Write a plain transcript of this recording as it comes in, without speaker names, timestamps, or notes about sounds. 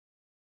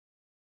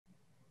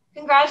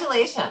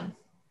Congratulations.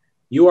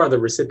 You are the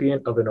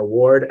recipient of an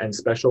award and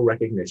special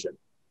recognition.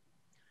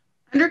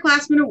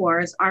 Underclassmen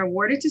awards are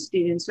awarded to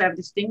students who have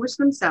distinguished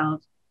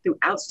themselves through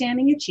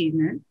outstanding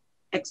achievement,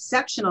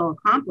 exceptional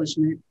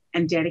accomplishment,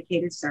 and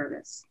dedicated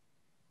service.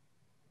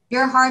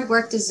 Your hard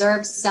work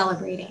deserves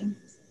celebrating.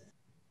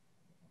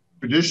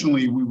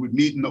 Traditionally, we would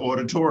meet in the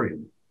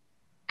auditorium.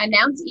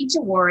 Announce each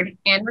award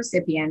and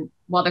recipient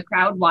while the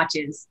crowd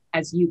watches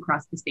as you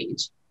cross the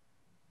stage.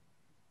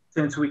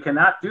 Since we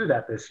cannot do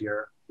that this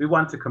year, we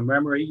want to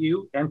commemorate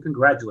you and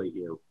congratulate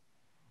you.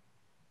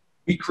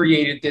 We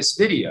created this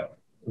video,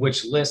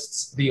 which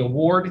lists the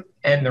award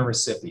and the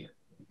recipient.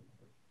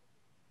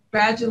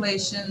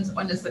 Congratulations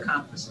on this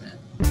accomplishment.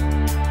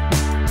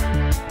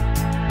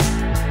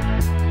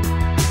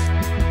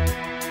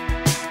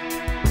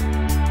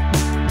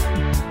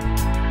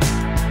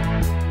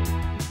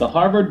 The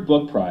Harvard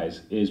Book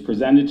Prize is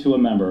presented to a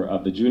member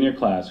of the junior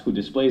class who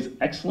displays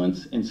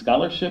excellence in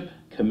scholarship,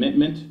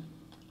 commitment,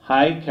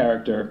 high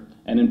character,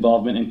 and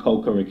involvement in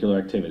co-curricular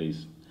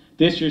activities.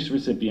 This year's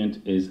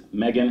recipient is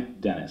Megan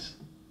Dennis.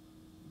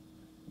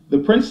 The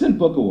Princeton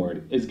Book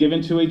Award is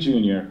given to a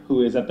junior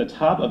who is at the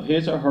top of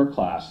his or her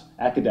class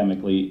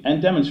academically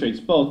and demonstrates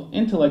both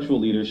intellectual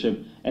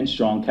leadership and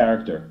strong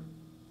character.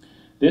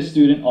 This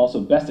student also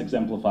best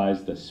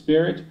exemplifies the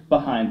spirit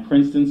behind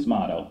Princeton's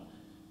motto,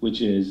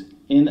 which is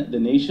in the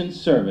nation's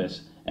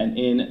service and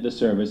in the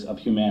service of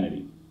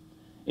humanity.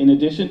 In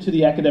addition to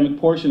the academic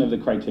portion of the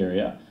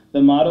criteria,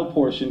 the motto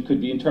portion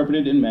could be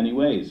interpreted in many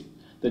ways.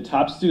 The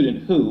top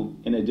student who,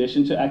 in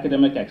addition to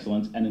academic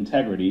excellence and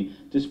integrity,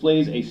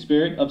 displays a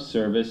spirit of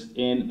service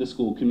in the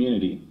school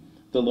community,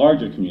 the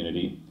larger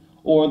community,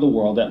 or the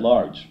world at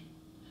large.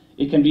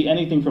 It can be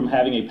anything from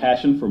having a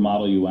passion for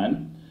Model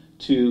UN,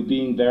 to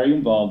being very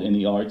involved in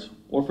the arts,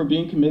 or for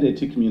being committed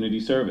to community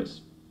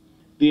service.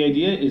 The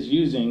idea is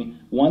using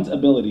one's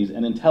abilities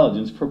and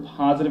intelligence for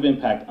positive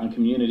impact on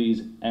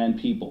communities and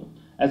people,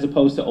 as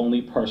opposed to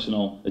only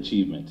personal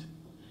achievement.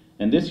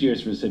 And this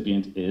year's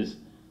recipient is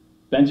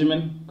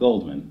Benjamin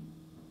Goldman.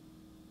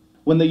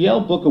 When the Yale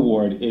Book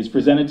Award is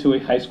presented to a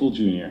high school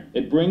junior,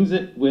 it brings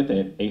with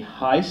it a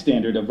high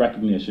standard of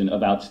recognition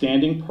of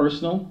outstanding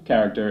personal,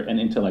 character, and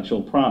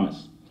intellectual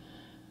promise.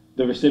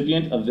 The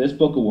recipient of this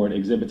book award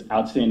exhibits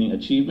outstanding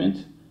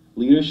achievement,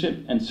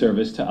 leadership, and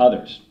service to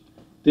others.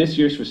 This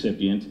year's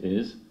recipient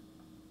is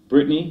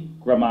Brittany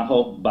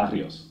Gramajo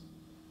Barrios.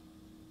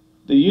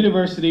 The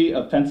University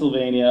of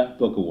Pennsylvania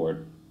Book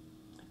Award.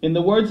 In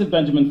the words of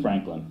Benjamin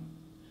Franklin,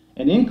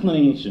 an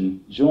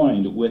inclination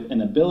joined with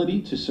an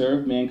ability to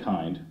serve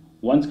mankind,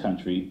 one's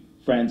country,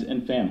 friends,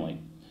 and family,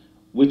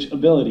 which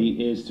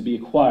ability is to be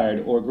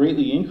acquired or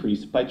greatly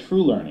increased by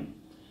true learning,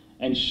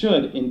 and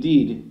should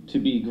indeed to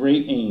be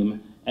great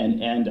aim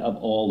and end of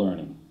all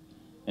learning.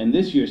 And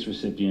this year's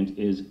recipient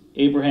is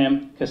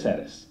Abraham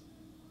Caceres.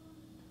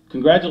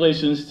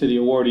 Congratulations to the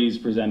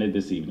awardees presented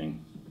this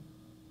evening.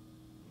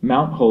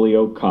 Mount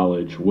Holyoke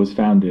College was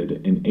founded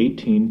in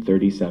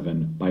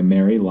 1837 by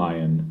Mary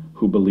Lyon,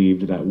 who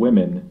believed that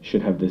women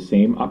should have the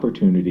same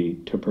opportunity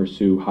to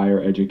pursue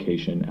higher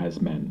education as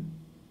men.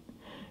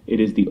 It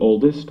is the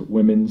oldest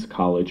women's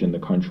college in the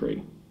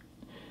country.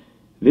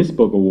 This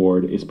book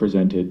award is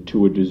presented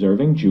to a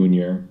deserving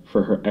junior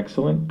for her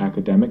excellent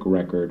academic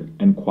record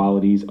and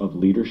qualities of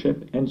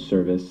leadership and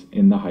service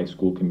in the high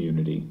school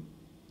community.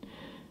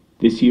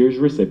 This year's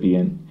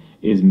recipient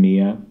is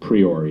Mia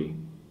Priori.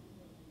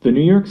 The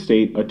New York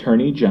State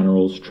Attorney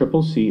General's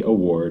CCC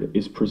Award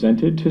is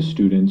presented to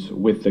students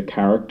with the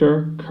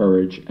character,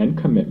 courage, and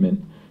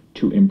commitment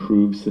to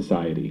improve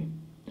society.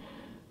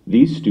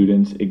 These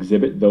students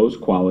exhibit those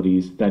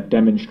qualities that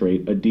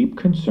demonstrate a deep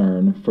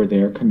concern for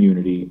their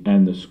community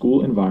and the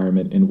school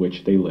environment in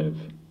which they live.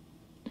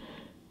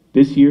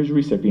 This year's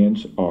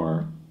recipients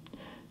are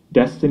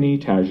Destiny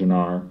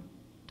Tajanar,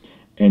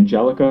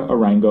 Angelica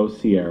Arango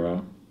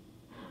Sierra,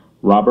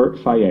 Robert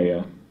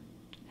Fayea,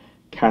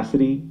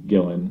 Cassidy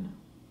Gillen,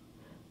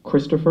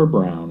 Christopher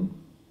Brown,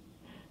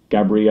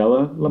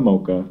 Gabriella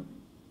Lamoca,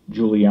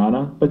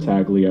 Juliana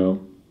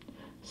Battaglio,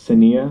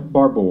 Sania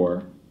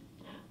Barbour,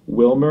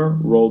 Wilmer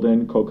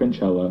Roldan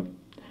Coconchella,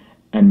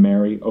 and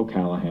Mary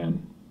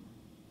O'Callahan.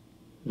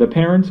 The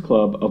Parents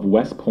Club of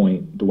West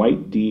Point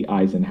Dwight D.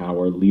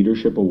 Eisenhower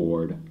Leadership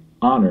Award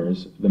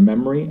honors the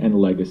memory and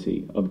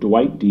legacy of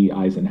Dwight D.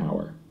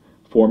 Eisenhower,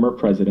 former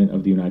President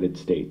of the United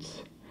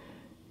States,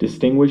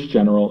 Distinguished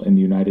General in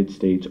the United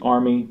States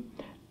Army,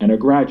 and a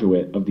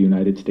graduate of the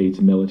United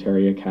States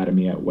Military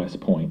Academy at West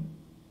Point.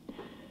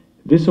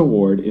 This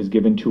award is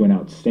given to an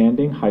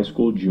outstanding high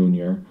school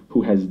junior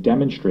who has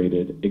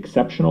demonstrated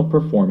exceptional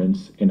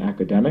performance in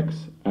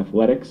academics,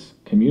 athletics,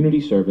 community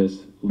service,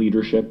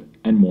 leadership,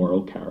 and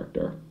moral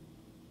character.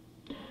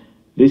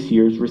 This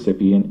year's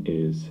recipient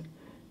is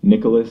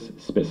Nicholas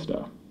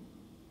Spista.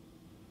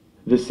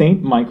 The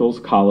St. Michael's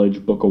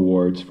College Book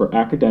Awards for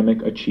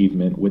Academic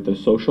Achievement with a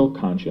Social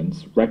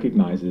Conscience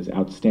recognizes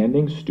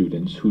outstanding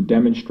students who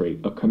demonstrate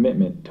a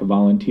commitment to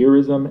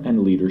volunteerism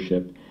and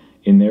leadership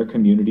in their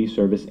community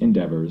service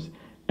endeavors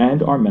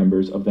and are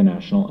members of the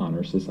National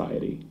Honor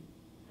Society.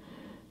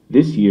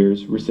 This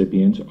year's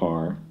recipients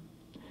are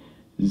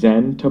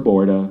Zen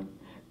Taborda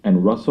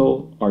and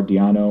Russell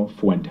Ardiano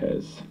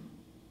Fuentes.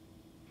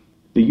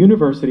 The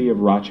University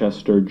of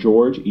Rochester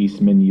George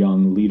Eastman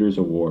Young Leaders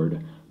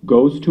Award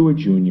goes to a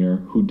junior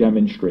who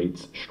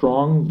demonstrates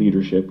strong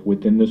leadership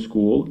within the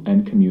school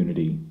and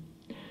community.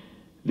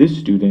 This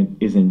student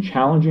is in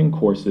challenging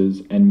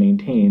courses and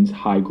maintains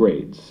high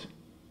grades.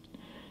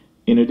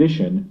 In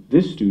addition,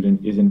 this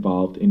student is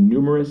involved in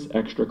numerous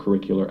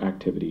extracurricular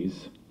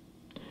activities.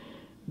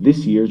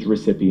 This year's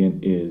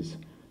recipient is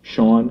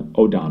Sean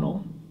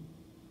O'Donnell.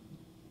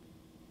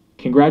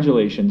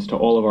 Congratulations to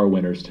all of our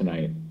winners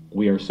tonight.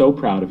 We are so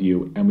proud of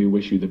you, and we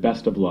wish you the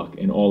best of luck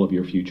in all of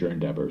your future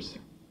endeavors.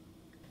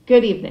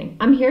 Good evening.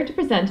 I'm here to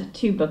present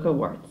 2 book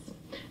awards.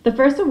 The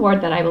first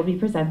award that I will be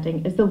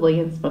presenting is the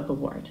Williams Book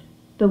Award.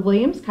 The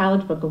Williams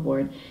College Book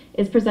Award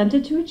is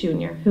presented to a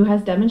junior who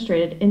has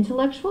demonstrated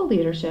intellectual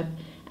leadership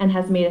and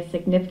has made a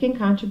significant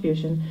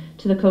contribution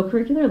to the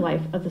co-curricular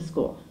life of the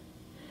school.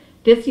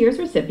 This year's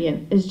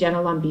recipient is Jenna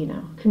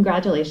Lombino.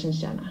 Congratulations,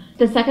 Jenna.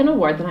 The second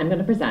award that I'm going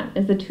to present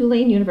is the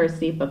Tulane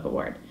University Book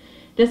Award.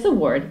 This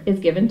award is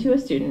given to a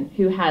student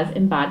who has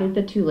embodied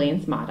the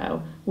Tulane's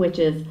motto, which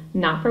is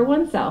not for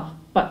oneself,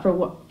 but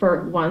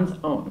for one's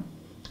own.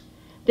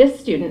 This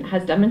student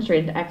has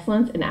demonstrated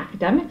excellence in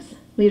academics,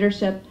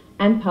 leadership,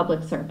 and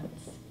public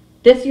service.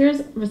 This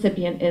year's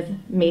recipient is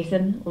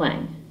Mason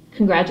Lang.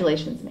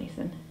 Congratulations,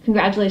 Mason.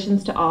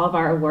 Congratulations to all of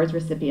our awards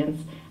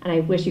recipients, and I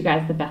wish you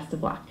guys the best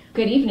of luck.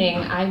 Good evening.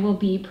 I will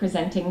be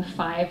presenting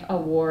 5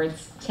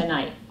 awards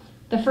tonight.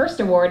 The first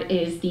award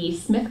is the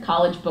Smith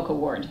College Book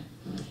Award.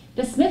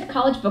 The Smith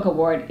College Book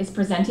Award is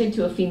presented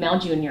to a female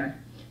junior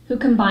who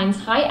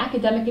combines high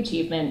academic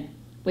achievement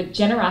with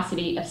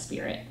generosity of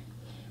spirit.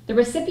 The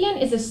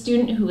recipient is a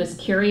student who is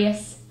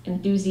curious,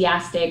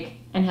 enthusiastic,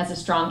 and has a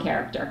strong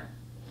character.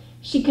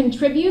 She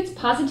contributes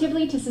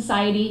positively to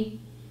society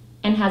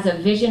and has a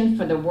vision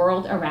for the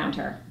world around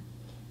her.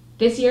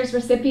 This year's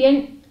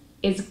recipient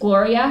is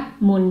Gloria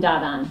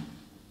Mundadan.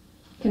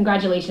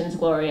 Congratulations,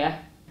 Gloria.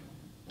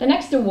 The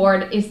next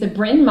award is the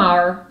Bryn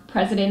Mawr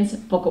President's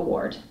Book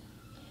Award.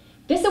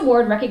 This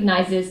award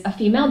recognizes a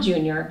female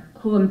junior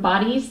who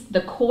embodies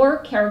the core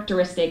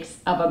characteristics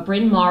of a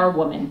Bryn Mawr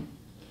woman.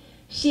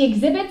 She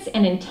exhibits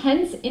an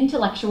intense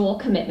intellectual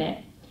commitment,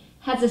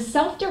 has a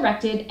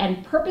self-directed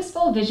and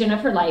purposeful vision of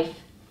her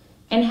life,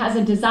 and has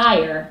a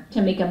desire to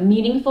make a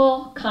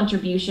meaningful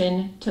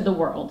contribution to the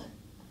world.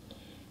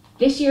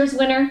 This year's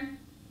winner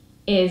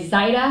is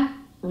Zaida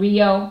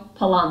Rio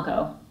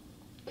Polanco.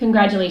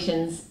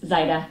 Congratulations,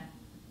 Zaida.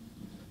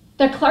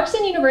 The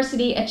Clarkson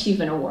University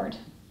Achievement Award.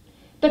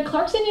 The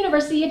Clarkson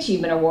University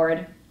Achievement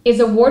Award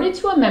is awarded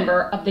to a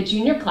member of the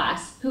junior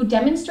class who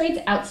demonstrates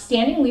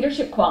outstanding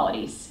leadership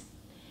qualities,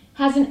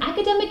 has an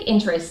academic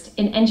interest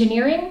in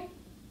engineering,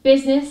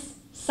 business,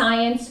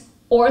 science,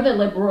 or the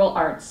liberal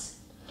arts.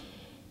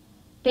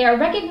 They are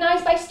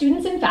recognized by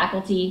students and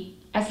faculty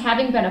as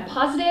having been a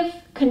positive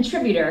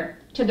contributor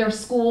to their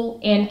school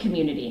and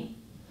community,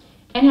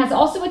 and has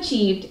also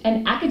achieved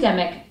an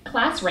academic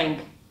class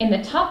rank in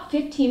the top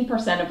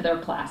 15% of their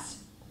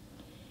class.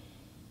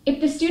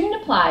 If the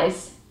student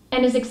applies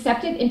and is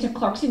accepted into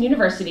Clarkson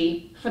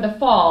University for the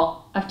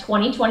fall of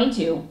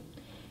 2022,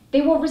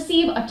 they will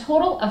receive a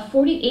total of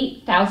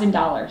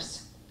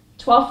 $48,000,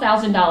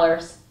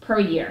 $12,000 per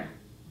year.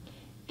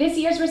 This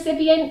year's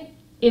recipient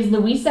is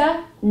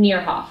Louisa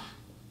Nierhoff.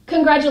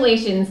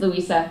 Congratulations,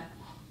 Louisa.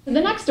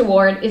 The next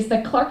award is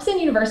the Clarkson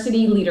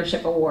University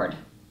Leadership Award.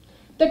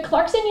 The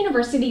Clarkson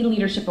University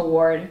Leadership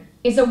Award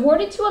is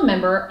awarded to a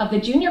member of the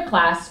junior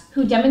class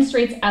who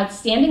demonstrates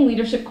outstanding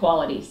leadership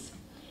qualities,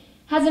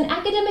 has an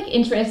academic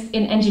interest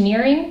in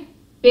engineering,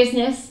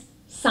 business,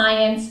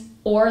 science,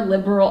 or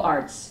liberal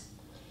arts.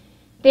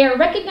 They are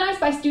recognized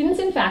by students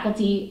and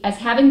faculty as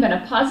having been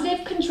a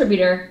positive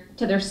contributor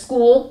to their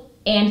school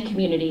and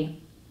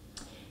community.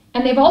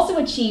 And they've also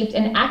achieved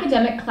an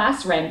academic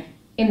class rank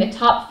in the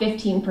top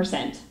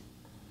 15%.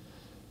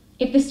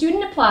 If the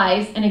student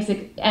applies and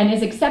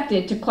is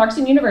accepted to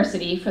Clarkson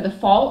University for the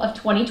fall of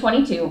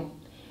 2022,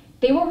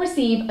 they will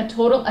receive a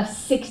total of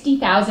 $60,000,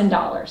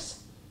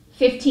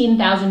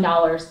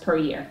 $15,000 per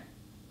year.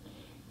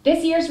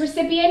 This year's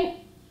recipient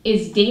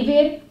is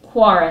David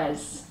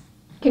Juarez.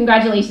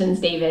 Congratulations,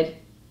 David.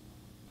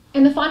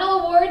 And the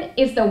final award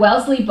is the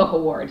Wellesley Book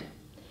Award.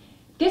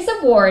 This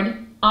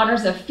award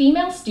honors a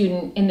female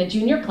student in the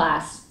junior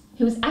class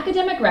whose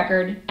academic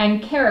record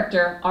and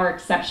character are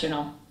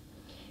exceptional.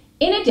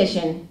 In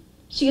addition,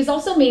 she has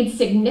also made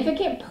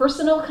significant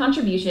personal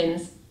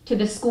contributions to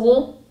the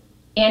school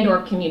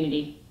and/or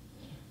community.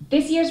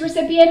 This year's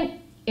recipient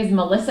is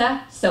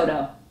Melissa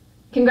Soto.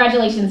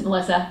 Congratulations,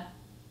 Melissa.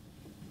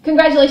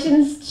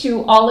 Congratulations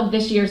to all of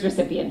this year's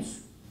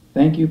recipients.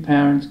 Thank you,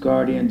 parents,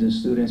 guardians, and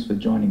students for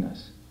joining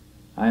us.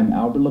 I am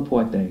Albert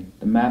Laporte,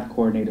 the Math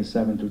Coordinator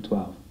 7 through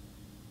 12.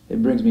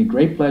 It brings me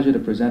great pleasure to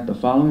present the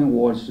following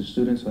awards to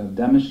students who have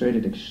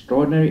demonstrated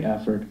extraordinary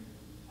effort,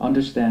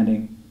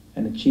 understanding,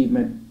 and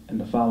achievement in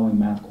the following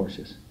math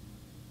courses.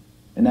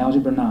 In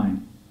Algebra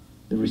 9,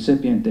 the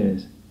recipient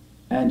is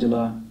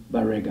Angela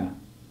Barrega.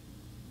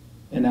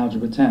 In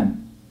Algebra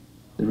 10,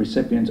 the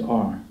recipients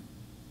are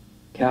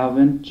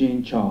Calvin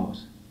Jean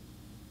Charles,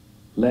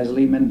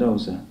 Leslie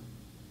Mendoza,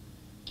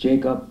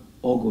 Jacob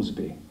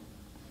Oglesby,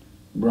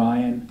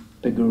 Brian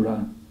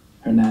Pegura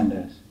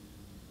Hernandez,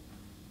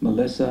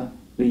 Melissa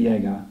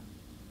Villega,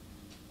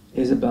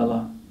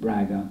 Isabella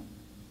Braga,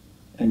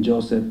 and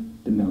Joseph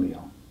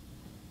D'Amelio.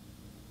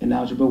 In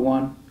Algebra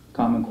 1,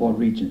 Common Core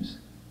Regents,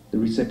 the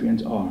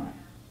recipients are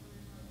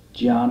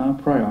Gianna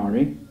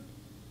Priori,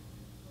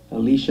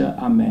 Alicia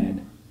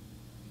Ahmed,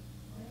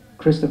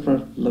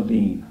 Christopher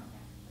Levine,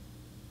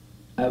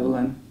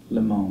 Evelyn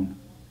Limon,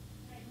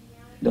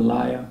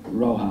 Delia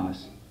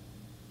Rojas,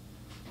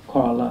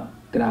 Carla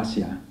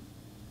Gracia,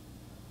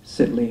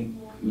 Sidley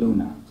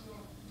Luna.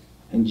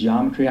 In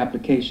Geometry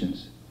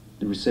Applications,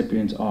 the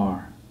recipients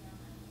are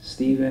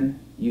Stephen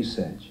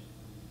Usage,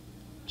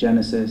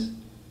 Genesis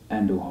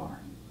Andujar.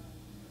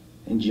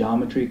 In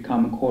Geometry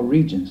Common Core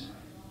Regions,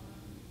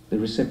 the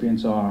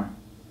recipients are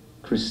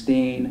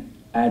Christine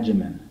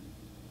Adjaman,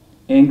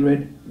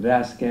 Ingrid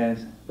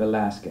Vasquez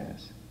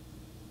Velasquez,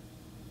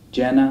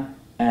 Jenna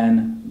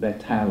N.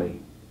 Vitale,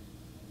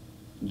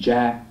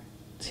 Jack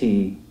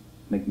T.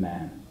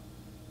 McMahon.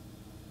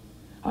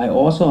 I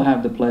also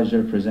have the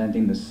pleasure of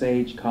presenting the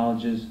Sage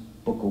College's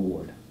Book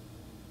Award.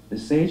 The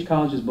Sage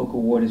College's Book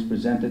Award is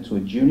presented to a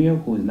junior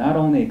who has not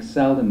only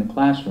excelled in the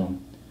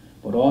classroom,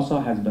 but also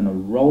has been a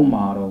role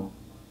model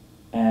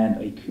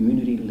and a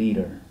community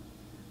leader.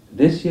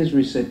 This year's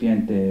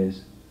recipient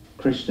is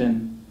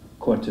Christian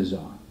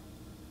Cortazar.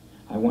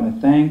 I want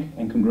to thank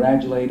and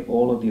congratulate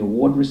all of the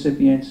award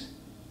recipients.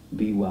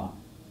 Be well.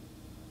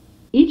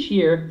 Each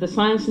year, the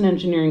science and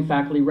engineering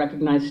faculty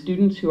recognize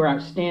students who are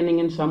outstanding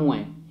in some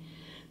way.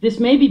 This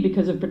may be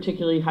because of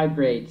particularly high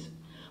grades,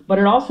 but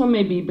it also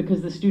may be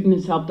because the student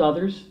has helped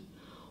others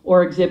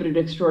or exhibited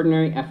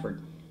extraordinary effort.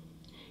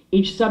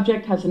 Each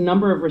subject has a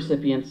number of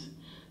recipients,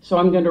 so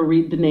I'm going to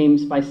read the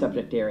names by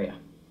subject area.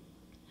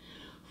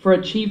 For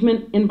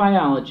achievement in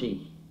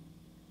biology,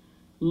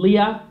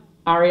 Leah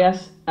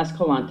Arias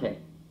Escalante,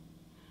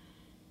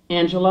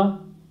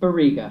 Angela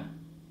Barriga,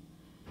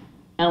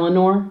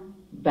 Eleanor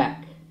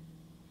Beck,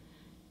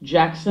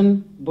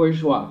 Jackson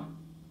Bourgeois,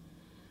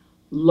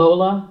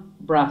 Lola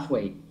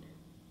Brathwaite,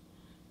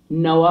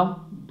 Noah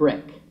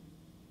Brick,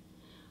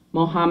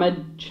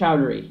 Mohammed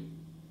Chowdhury,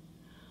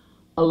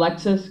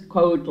 Alexis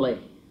Coatley,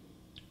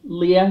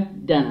 Leah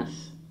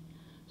Dennis,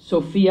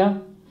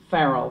 Sophia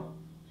Farrell,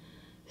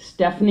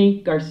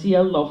 Stephanie Garcia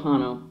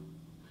Lojano,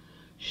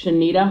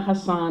 Shanita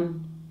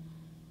Hassan,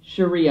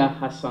 Sharia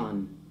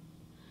Hassan,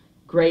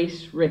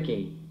 Grace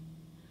Ricky,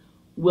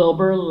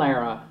 Wilbur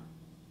Lara,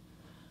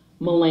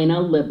 Milena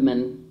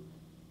Libman,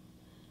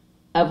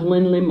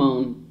 Evelyn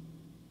Limon,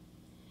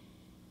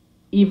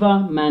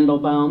 Eva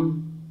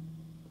Mandelbaum,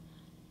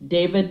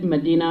 David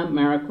Medina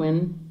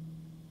Mariquin,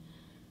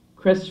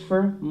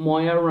 Christopher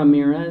Moya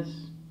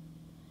Ramirez,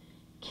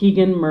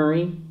 Keegan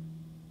Murray,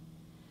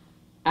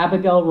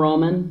 Abigail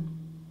Roman,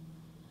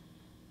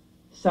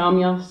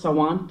 Samya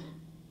Sawant,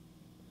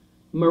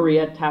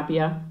 Maria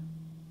Tapia,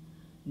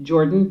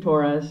 Jordan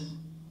Torres,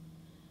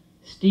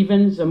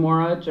 Stephen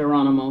Zamora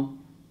Geronimo,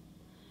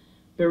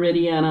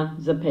 Viridiana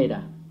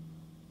Zapata.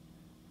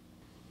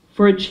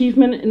 For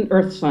achievement in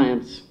earth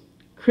science,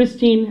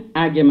 Christine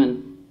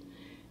Aguiman,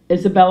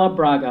 Isabella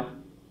Braga,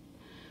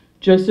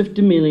 Joseph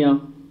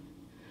D'Amelio,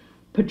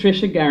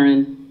 Patricia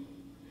Garin,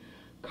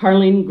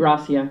 Carlene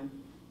Gracia,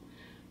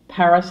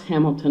 Paris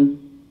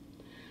Hamilton,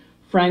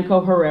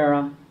 Franco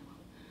Herrera,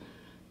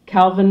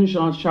 Calvin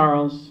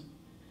Jean-Charles,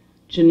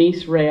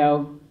 Janice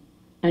Rayo,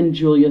 and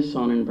Julia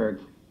Sonnenberg.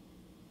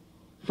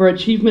 For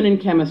achievement in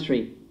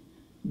chemistry,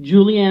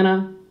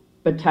 Juliana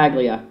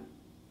Battaglia,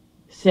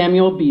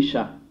 Samuel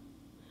Bisha,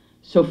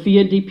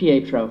 Sophia Di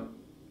Pietro,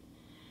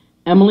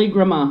 Emily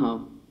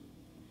Gramajo,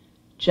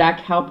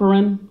 Jack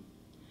Halperin,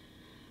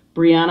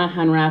 Brianna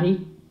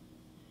Hanratty,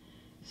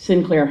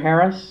 Sinclair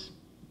Harris,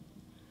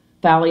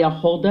 Thalia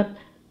Holdup,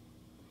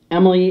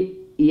 Emily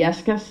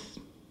Iescas,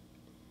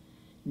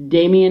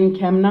 Damian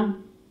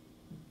Kemna,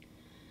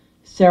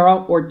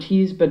 Sarah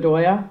Ortiz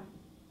Bedoya,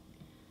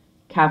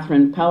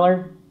 Catherine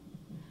Peller,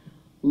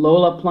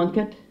 Lola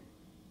Plunkett,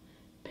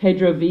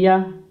 Pedro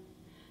Villa,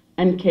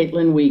 and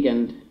Caitlin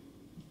Wiegand.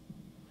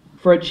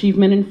 For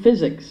achievement in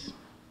physics,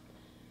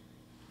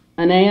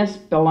 Aeneas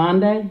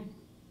Belande,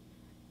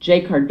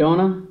 Jay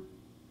Cardona,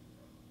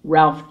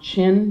 Ralph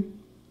Chin,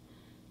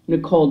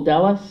 Nicole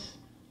Dellis,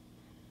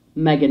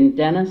 Megan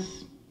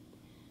Dennis,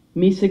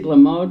 Misa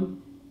Glamode,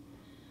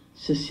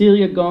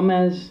 Cecilia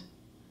Gomez,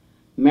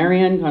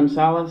 Marianne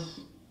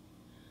Gonzalez,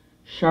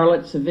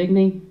 Charlotte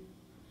Savigny,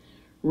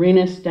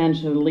 Rena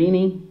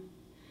Stangelini,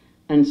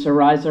 and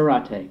Sarai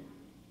Zarate.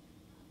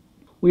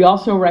 We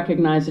also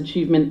recognize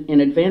achievement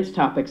in advanced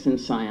topics in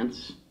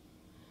science.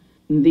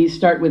 These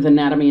start with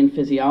anatomy and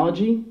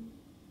physiology,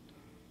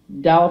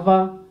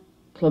 Dalva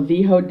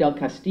Clavijo del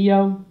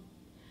Castillo,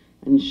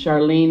 and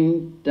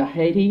Charlene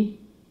Dahady.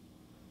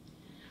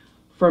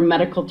 For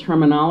medical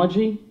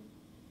terminology,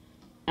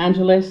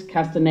 Angeles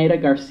Castaneda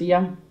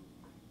Garcia.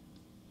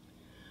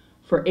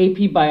 For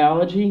AP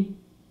Biology,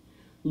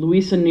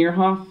 Luisa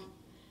Neerhoff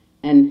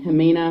and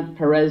Jimena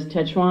Perez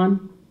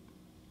Techuan.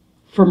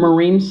 For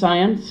Marine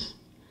Science,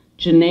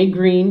 Janae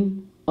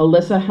Green,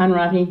 Alyssa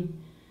Hanratty,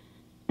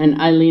 and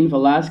Eileen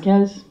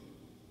Velasquez.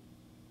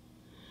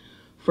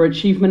 For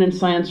Achievement in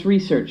Science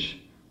Research,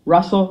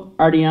 Russell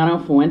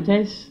Ardiano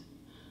Fuentes,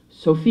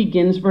 Sophie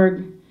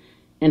Ginsberg,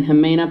 and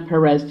Jimena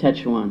Perez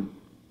Techuan.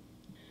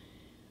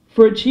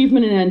 For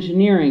Achievement in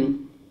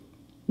Engineering,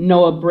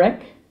 Noah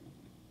Brick,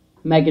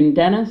 Megan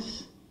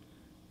Dennis,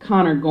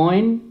 Connor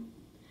Goyne,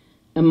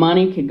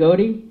 Imani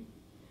Kigoti,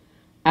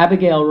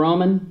 Abigail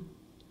Roman,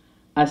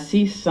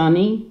 Assis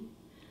Sani,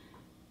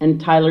 and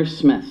Tyler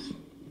Smith.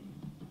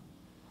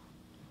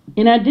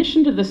 In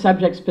addition to the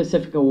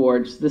subject-specific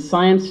awards, the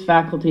science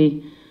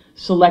faculty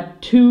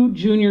select 2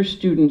 junior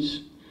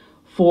students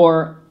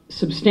for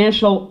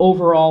substantial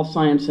overall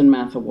science and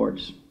math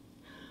awards.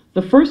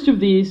 The first of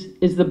these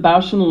is the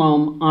Bausch and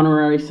Lomb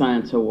Honorary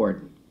Science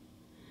Award.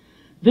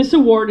 This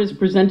award is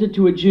presented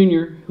to a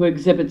junior who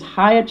exhibits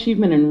high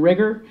achievement and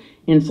rigor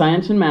in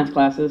science and math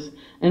classes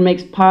and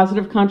makes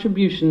positive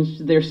contributions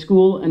to their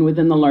school and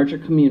within the larger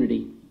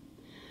community.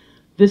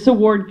 This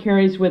award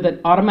carries with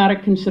it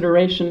automatic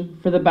consideration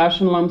for the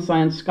Bausch and Lomb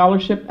Science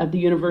Scholarship at the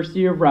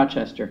University of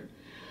Rochester,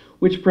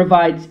 which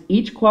provides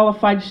each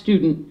qualified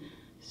student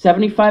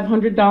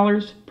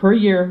 $7,500 per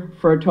year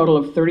for a total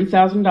of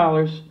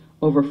 $30,000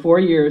 over 4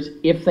 years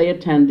if they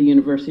attend the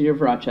University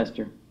of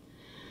Rochester.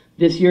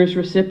 This year's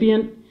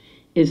recipient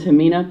is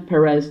Jimena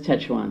Perez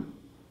Techuan.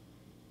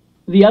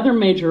 The other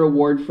major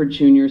award for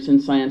juniors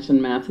in science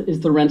and math is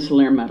the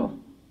Rensselaer Medal.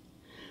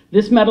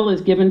 This medal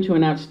is given to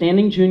an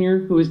outstanding junior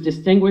who has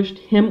distinguished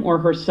him or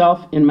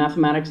herself in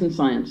mathematics and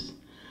science.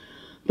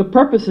 The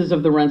purposes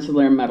of the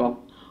Rensselaer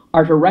Medal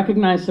are to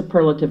recognize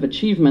superlative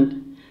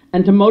achievement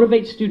and to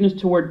motivate students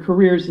toward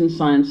careers in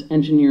science,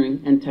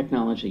 engineering, and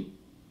technology.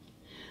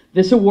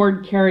 This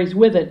award carries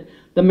with it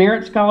the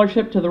Merit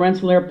Scholarship to the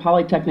Rensselaer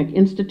Polytechnic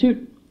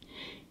Institute.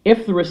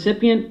 If the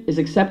recipient is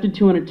accepted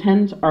to and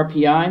attends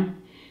RPI,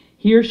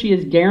 he or she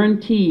is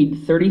guaranteed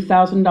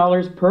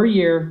 $30,000 per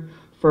year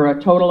for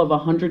a total of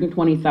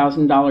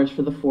 $120,000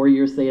 for the 4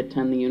 years they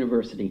attend the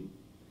university.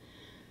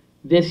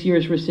 This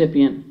year's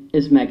recipient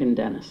is Megan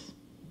Dennis.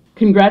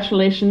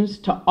 Congratulations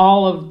to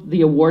all of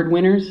the award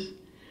winners.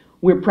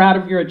 We're proud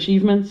of your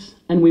achievements,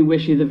 and we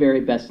wish you the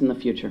very best in the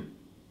future.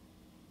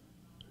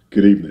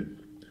 Good evening.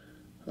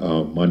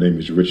 My name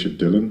is Richard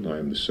Dillon. I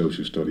am the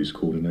Social Studies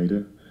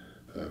Coordinator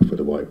for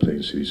the White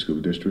Plains City School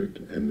District,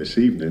 and this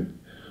evening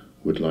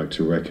would like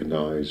to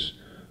recognize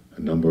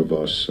a number of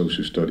our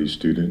social studies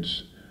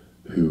students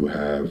who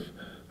have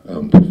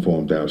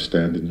performed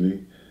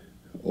outstandingly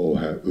or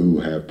who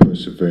have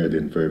persevered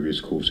in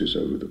various courses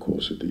over the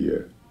course of the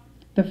year.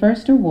 The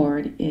first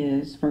award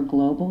is for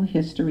Global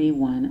History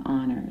 1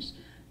 Honors.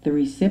 The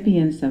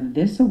recipients of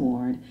this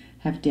award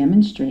have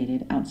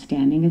demonstrated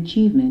outstanding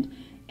achievement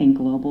in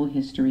Global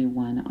History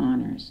 1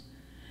 Honors.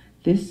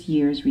 This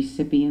year's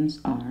recipients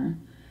are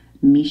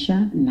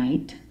Misha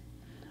Knight,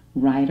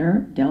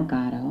 Ryder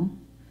Delgado,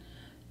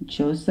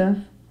 Joseph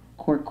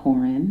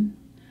Corcoran,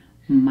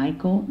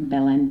 Michael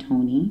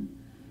Bellantoni,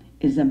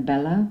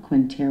 Isabella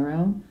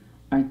Quintero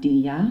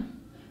Ardilla,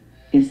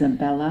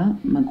 Isabella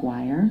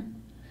McGuire,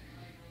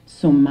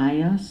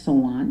 Somaya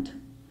Sawant,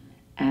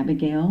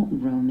 Abigail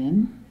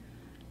Roman,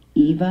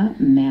 Eva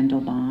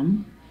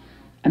Mandelbaum,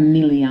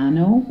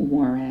 Emiliano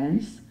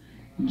Juarez,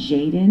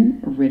 Jaden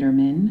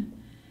Ritterman,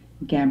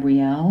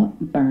 Gabrielle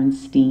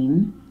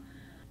Bernstein,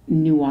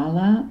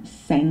 Nuala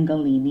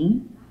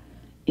Sangalini,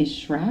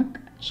 Ishraq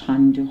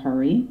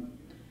Chanduhuri,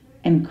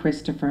 and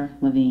Christopher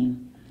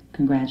Levine.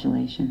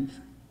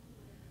 Congratulations.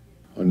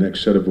 Our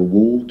next set of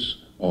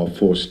awards are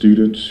for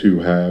students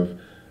who have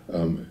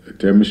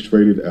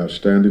demonstrated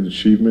outstanding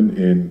achievement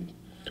in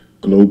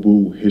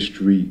Global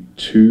History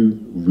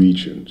 2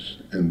 regions,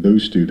 and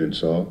those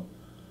students are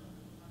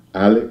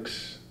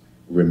Alex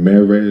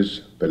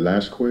Ramirez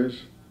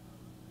Velasquez,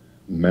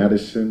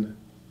 Madison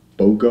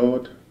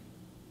Bogard,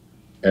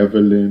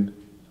 Evelyn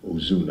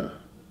Ozuna.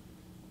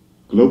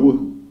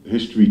 Global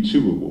History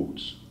 2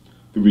 Awards.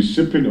 The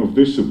recipient of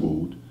this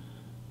award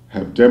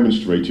have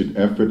demonstrated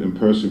effort and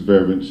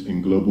perseverance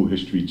in Global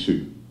History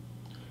 2.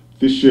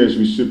 This year's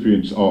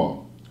recipients are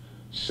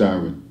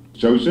Sarah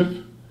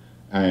Joseph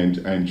and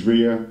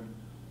Andrea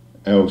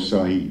El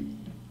Said.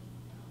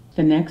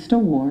 The next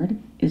award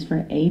is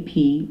for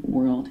AP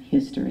World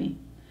History.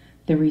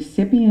 The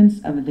recipients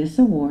of this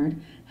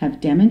award have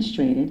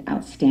demonstrated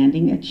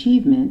outstanding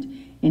achievement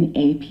in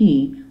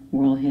AP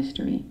World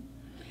History.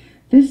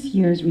 This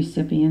year's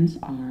recipients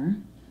are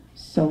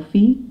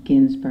Sophie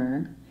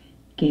Ginsberg,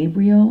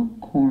 Gabriel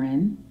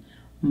Corin,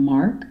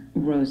 Mark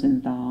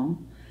Rosenthal,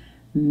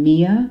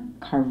 Mia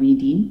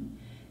Caridi,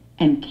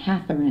 and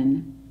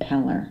Catherine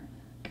Peller.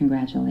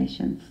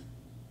 Congratulations.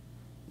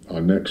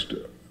 Our next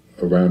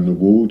round of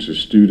awards are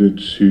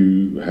students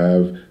who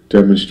have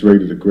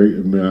demonstrated a great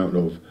amount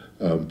of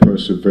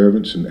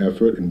perseverance and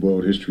effort in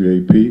World History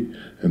AP.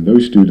 And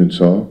those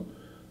students are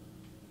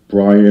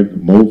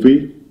Brian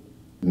Mulvey,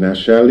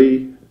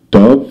 Nashali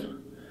Dove,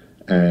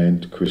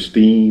 and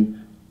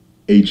Christine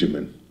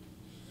Agerman.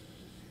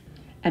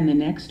 And the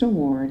next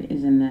award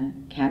is in the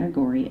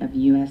category of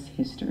U.S.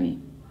 History.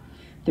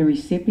 The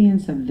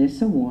recipients of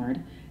this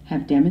award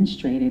have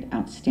demonstrated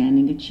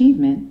outstanding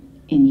achievement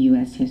in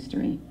U.S.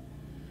 history.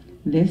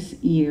 This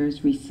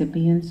year's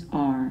recipients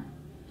are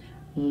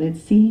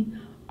Litzy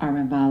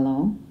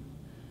Arevalo,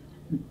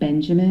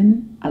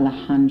 Benjamin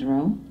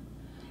Alejandro,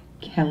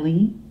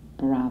 Kelly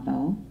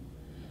Bravo,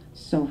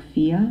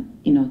 Sofia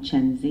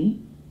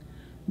Innocenzi,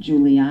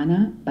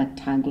 Juliana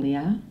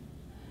Battaglia,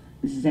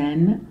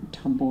 Zen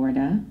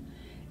Taborda,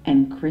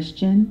 and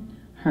Christian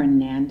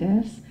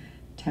Hernandez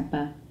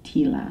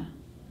Tepatila.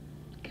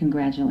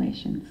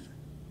 Congratulations.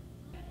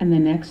 And the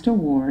next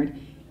award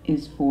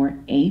is for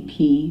AP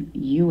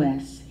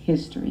U.S.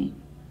 History.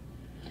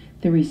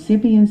 The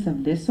recipients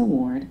of this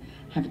award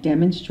have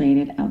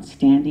demonstrated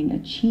outstanding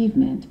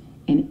achievement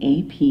in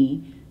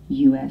AP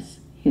U.S.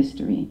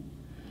 History.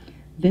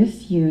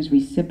 This year's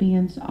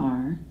recipients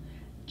are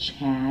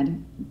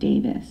Chad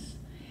Davis,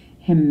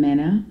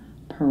 Jimena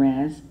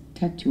Perez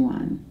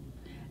Tetuan,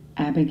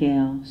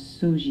 Abigail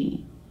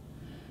Suji,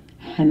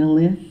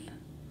 Henelith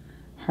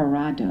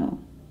Harado,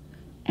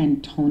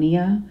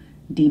 Antonia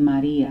Di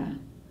Maria,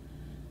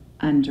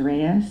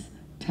 Andreas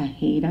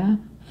Tejeda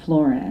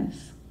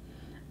Flores,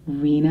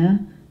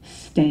 Rena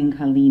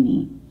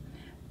Stangalini,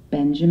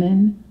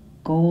 Benjamin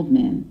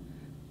Goldman,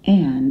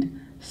 and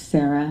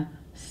Sarah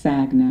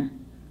Sagner.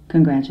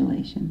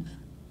 Congratulations.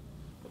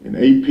 In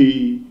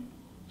AP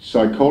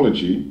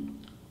Psychology,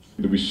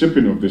 the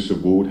recipient of this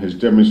award has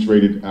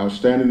demonstrated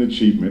outstanding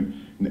achievement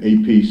in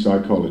AP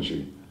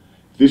Psychology.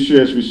 This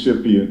year's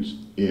recipient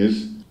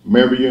is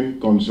Marian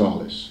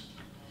Gonzalez.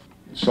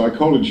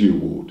 Psychology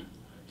Award.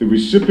 The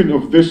recipient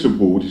of this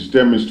award has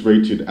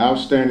demonstrated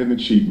outstanding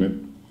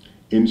achievement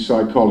in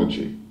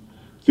psychology.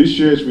 This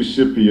year's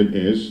recipient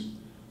is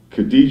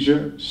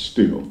Khadija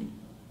Steele.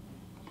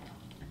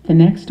 The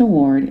next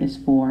award is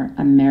for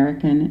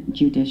American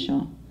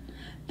Judicial.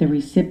 The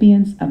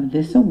recipients of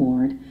this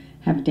award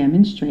have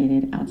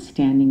demonstrated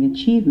outstanding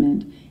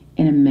achievement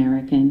in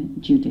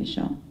American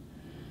Judicial.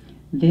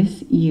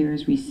 This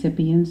year's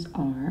recipients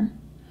are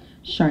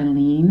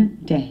Charlene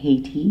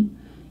DeHaty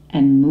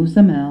and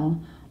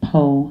Muzamel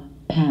Po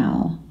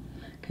Pal.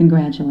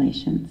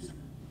 Congratulations.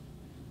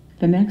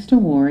 The next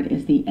award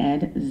is the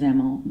Ed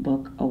Zemmel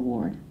Book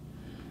Award.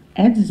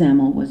 Ed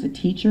Zemmel was a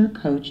teacher,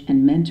 coach,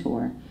 and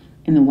mentor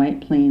in the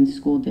White Plains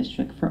School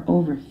District for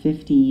over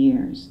 50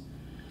 years.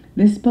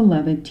 This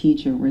beloved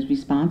teacher was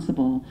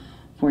responsible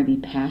for the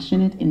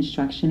passionate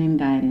instruction and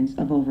guidance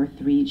of over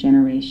 3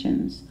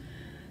 generations,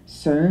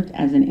 served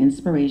as an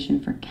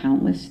inspiration for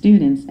countless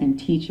students and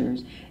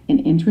teachers, and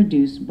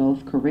introduced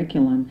both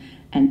curriculum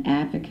and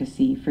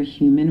advocacy for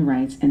human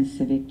rights and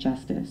civic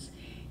justice.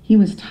 He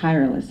was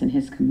tireless in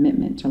his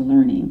commitment to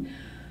learning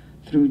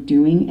through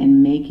doing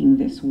and making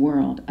this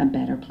world a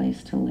better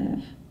place to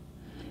live.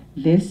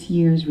 This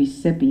year's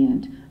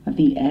recipient of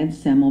the Ed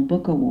Zemmel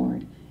Book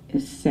Award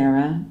is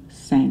Sarah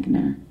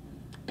Sankner.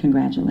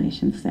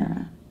 Congratulations,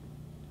 Sarah.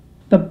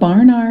 The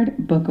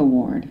Barnard Book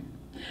Award.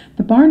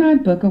 The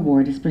Barnard Book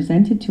Award is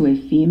presented to a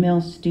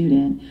female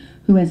student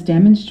who has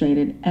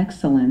demonstrated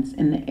excellence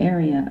in the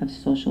area of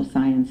social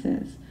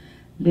sciences.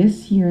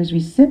 This year's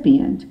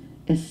recipient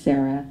is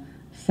Sarah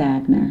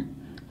Sagner.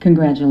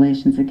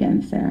 Congratulations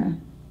again, Sarah.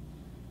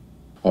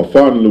 Our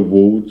final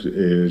award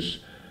is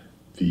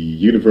the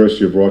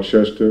University of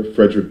Rochester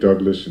Frederick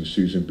Douglass and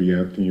Susan B.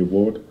 Anthony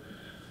Award.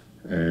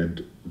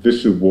 And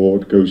this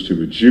award goes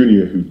to a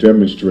junior who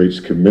demonstrates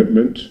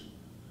commitment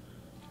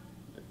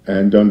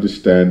and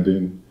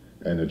understanding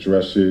and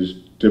addresses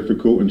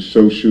difficult and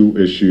social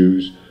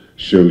issues,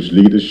 shows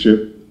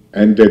leadership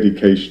and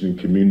dedication in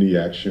community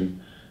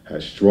action,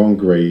 has strong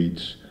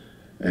grades,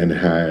 and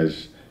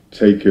has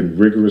taken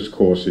rigorous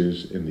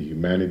courses in the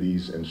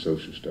humanities and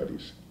social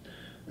studies.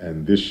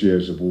 And this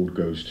year's award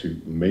goes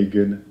to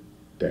Megan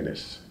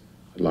Dennis.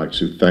 I'd like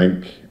to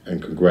thank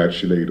and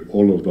congratulate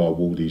all of our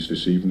awardees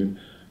this evening,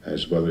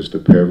 as well as the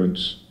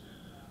parents,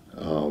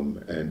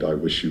 and I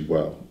wish you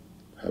well.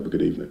 Have a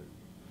good evening.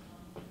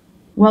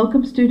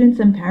 Welcome students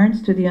and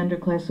parents to the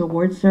Underclass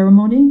Awards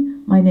ceremony.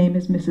 My name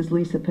is Mrs.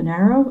 Lisa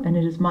Panaro, and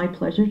it is my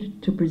pleasure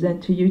to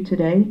present to you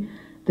today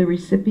the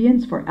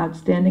recipients for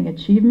outstanding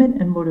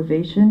achievement and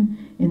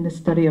motivation in the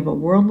study of a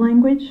world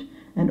language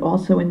and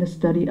also in the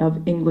study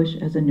of English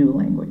as a new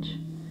language.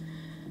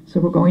 So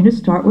we're going to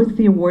start with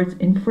the awards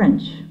in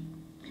French.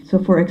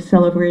 So for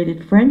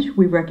Accelerated French,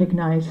 we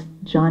recognize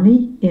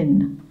Johnny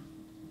In.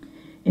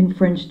 In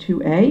French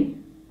 2A,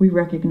 we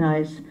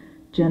recognize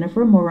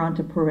Jennifer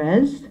Moranta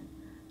Perez,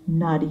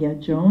 Nadia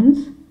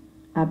Jones,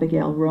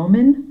 Abigail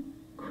Roman,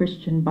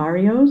 Christian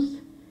Barrios,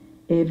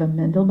 Ava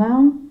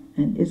Mendelbaum,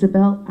 and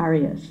Isabel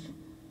Arias.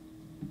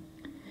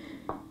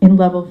 In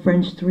Level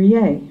French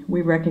 3A,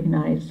 we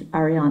recognize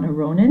Ariana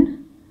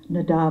Ronan,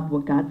 Nadav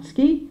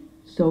Wagatsky,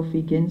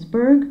 Sophie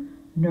Ginsberg,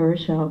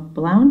 Nourisha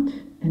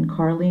Blount, and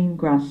Carlene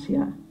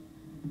Gracia.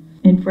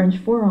 In French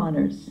 4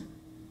 honors,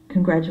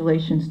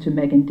 congratulations to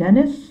Megan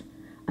Dennis,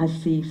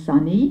 Asi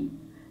Sani,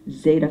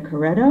 Zeta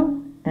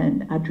Corretto,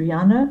 and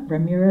Adriana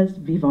Ramirez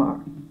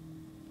Vivar.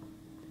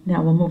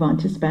 Now we'll move on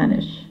to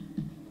Spanish.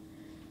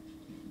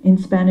 In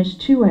Spanish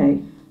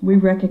 2A, we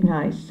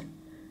recognize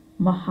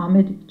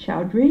Mohammed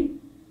Chowdhury,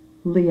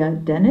 Leah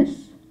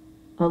Dennis,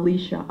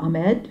 Alicia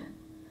Ahmed,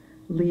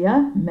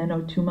 Leah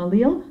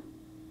Menotumalil,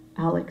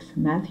 Alex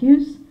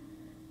Matthews,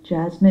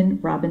 Jasmine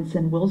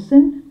Robinson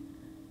Wilson,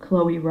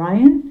 Chloe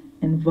Ryan,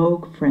 and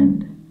Vogue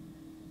Friend.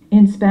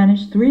 In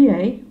Spanish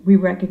 3A, we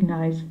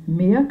recognize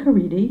Mia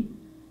Caridi,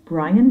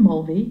 Brian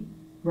Mulvey,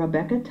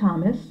 Rebecca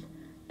Thomas,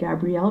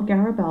 Gabrielle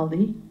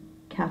Garibaldi,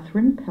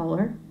 Catherine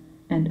Peller,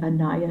 and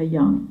Anaya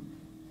Young.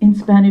 In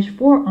Spanish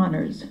 4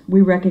 honors,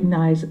 we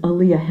recognize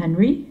Aaliyah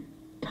Henry,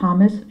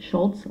 Thomas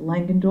Schultz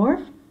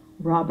Langendorf,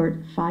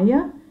 Robert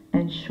Faya,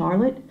 and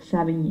Charlotte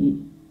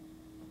Savigny.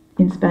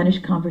 In Spanish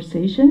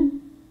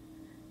conversation,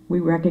 we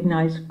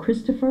recognize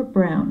Christopher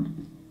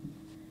Brown.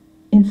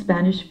 In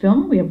Spanish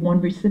film, we have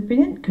 1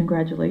 recipient.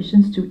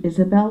 Congratulations to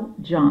Isabel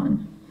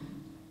John.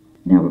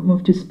 Now we'll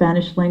move to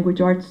Spanish Language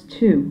Arts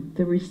 2.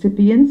 The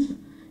recipients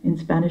in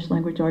Spanish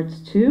Language Arts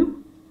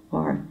 2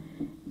 are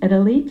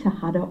Edeli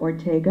Tejada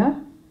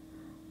Ortega,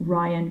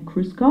 Ryan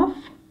Kruskoff,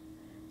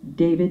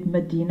 David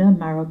Medina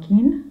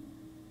Marroquin,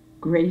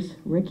 Grace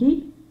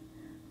Ricky,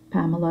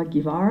 Pamela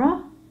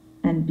Guevara,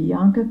 and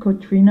Bianca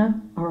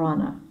Cotrina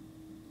Arana.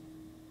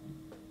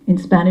 In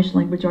Spanish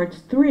Language Arts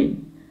 3,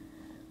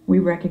 we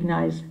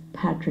recognize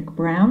Patrick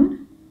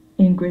Brown,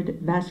 Ingrid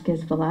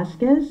Vasquez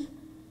Velasquez,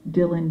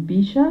 Dylan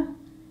Bisha,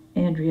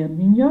 Andrea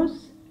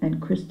Munoz,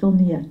 and Crystal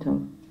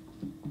Nieto.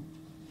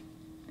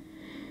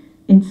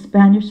 In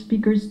Spanish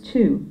Speakers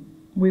 2,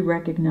 we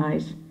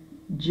recognize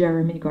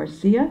Jeremy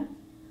Garcia,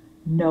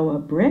 Noah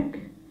Brick,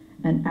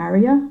 and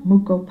Aria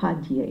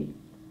Mukhopadhyay.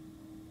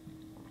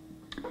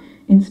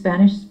 In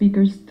Spanish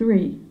Speakers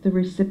 3, the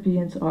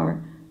recipients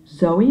are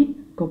Zoe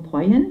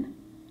Gopoyan,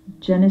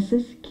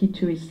 Genesis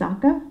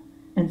Kituisaka,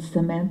 and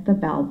Samantha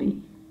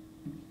Balby.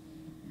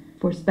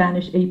 For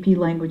Spanish AP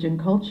Language and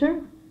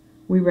Culture,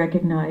 we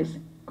recognize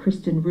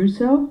Kristen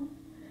Russo,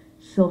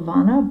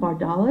 Silvana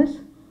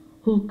Bardales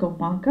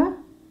Hulkawanka,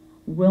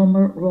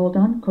 Wilmer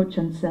Roldan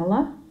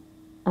Cochancela,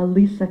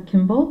 Alisa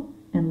Kimball,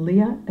 and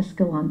Leah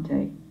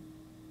Escalante.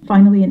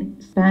 Finally,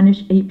 in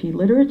Spanish AP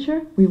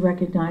Literature, we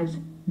recognize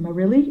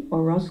Marily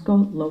Orozco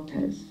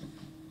Lopez.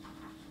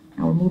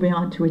 Now we're moving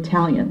on to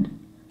Italian.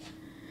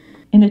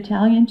 In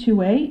Italian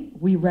 2A,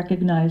 we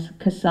recognize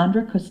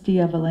Cassandra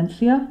Costilla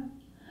Valencia,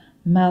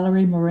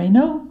 Mallory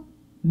Moreno,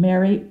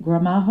 Mary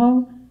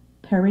Gramajo,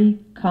 Perry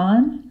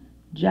Kahn,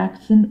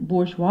 Jackson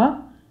Bourgeois,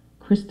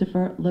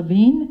 Christopher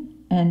Levine,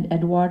 and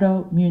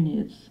Eduardo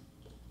Muniz.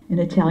 In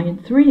Italian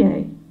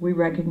 3A, we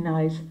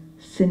recognize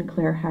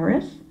Sinclair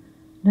Harris,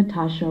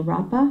 Natasha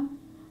Rappa,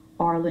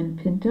 Arlen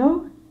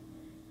Pinto,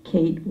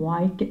 Kate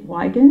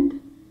Weigand,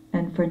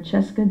 and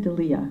Francesca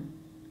D'Elia.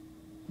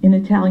 In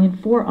Italian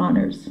 4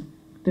 honors,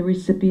 the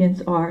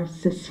recipients are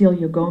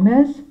Cecilia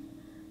Gomez,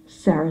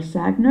 Sarah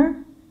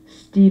Sagner,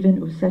 Stephen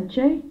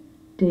Useche,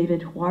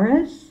 David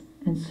Juarez,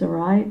 and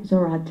Sarai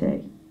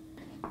Zorate.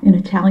 In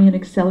Italian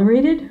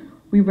Accelerated,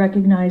 we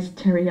recognize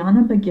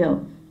Terriana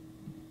McGill.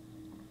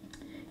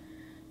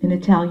 In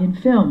Italian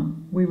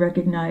Film, we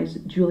recognize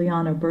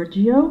Giuliana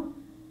Bergio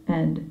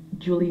and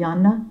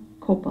Giuliana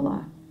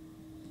Coppola.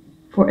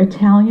 For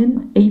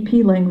Italian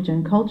AP Language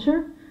and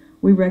Culture,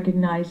 we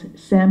recognize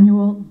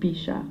Samuel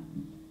Bisha.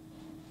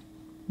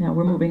 Now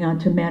we're moving on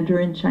to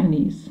Mandarin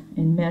Chinese.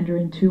 In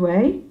Mandarin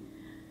 2A,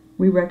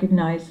 we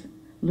recognize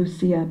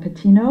Lucia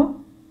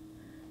Patino,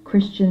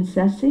 Christian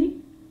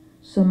Sessi,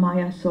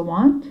 Somaya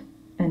Sawant,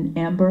 and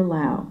Amber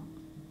Lau.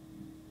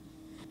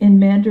 In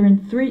Mandarin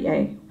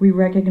 3A, we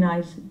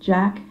recognize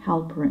Jack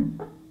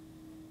Halperin.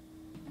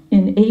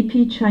 In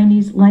AP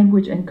Chinese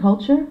Language and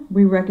Culture,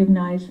 we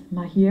recognize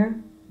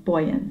Mahir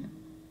Boyan.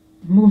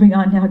 Moving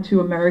on now to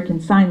American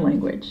Sign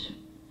Language.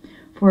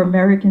 For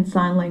American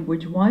Sign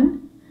Language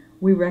 1,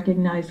 we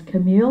recognize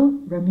Camille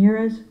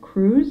Ramirez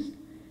Cruz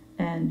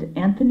and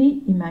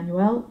Anthony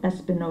Emmanuel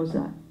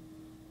Espinoza.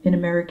 In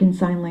American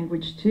Sign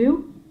Language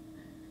 2,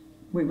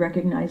 we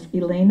recognize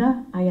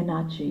Elena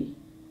Ayanachi.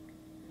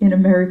 In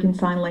American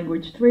Sign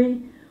Language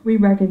 3, we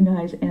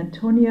recognize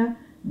Antonia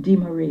Di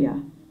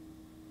Maria.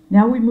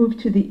 Now we move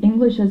to the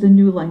English as a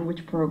New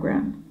Language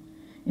program.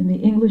 In the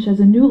English as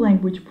a New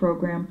Language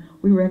program,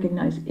 we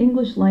recognize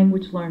English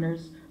language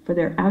learners for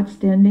their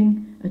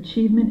outstanding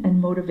achievement and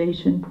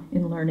motivation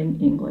in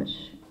learning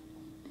English.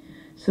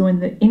 So in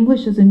the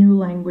English as a New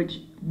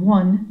Language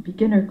 1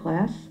 beginner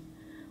class,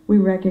 we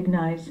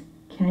recognize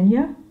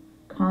Kenya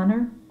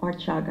Connor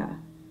Archaga.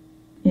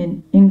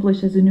 In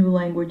English as a New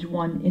Language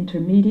 1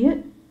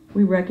 intermediate,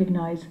 we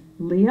recognize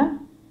Leah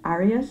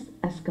Arias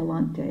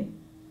Escalante.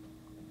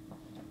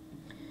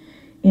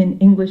 In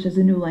English as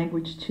a New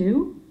Language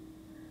 2,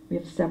 we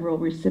have several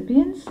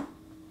recipients.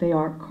 They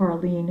are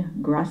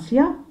Carlene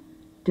Gracia,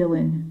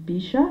 Dylan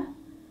Bisha,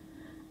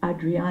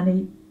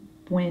 Adriani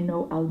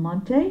Bueno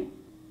Almonte,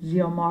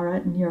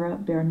 Xiomara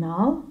Nira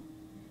Bernal,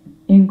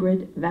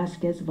 Ingrid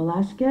Vasquez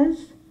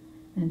Velasquez,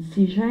 and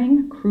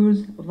Sijang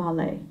Cruz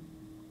Valle.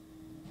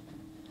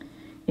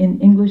 In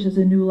English as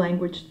a New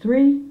Language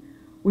 3,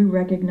 we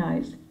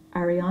recognize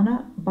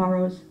Ariana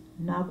Barros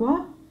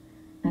Nagua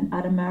and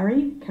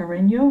Adamari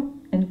Carreño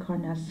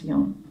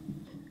Encarnacion.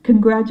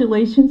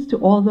 Congratulations to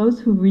all those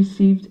who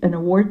received an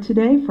award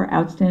today for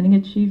outstanding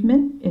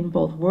achievement in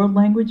both world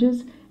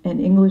languages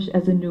and English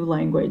as a new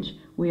language.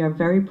 We are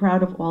very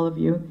proud of all of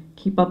you.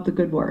 Keep up the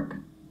good work.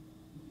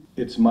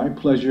 It's my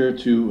pleasure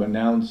to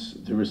announce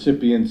the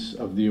recipients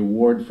of the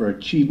Award for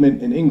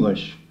Achievement in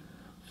English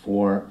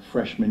for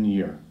freshman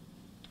year.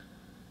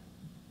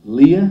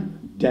 Leah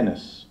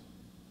Dennis,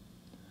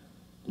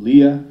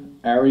 Leah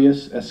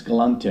Arias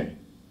Escalante,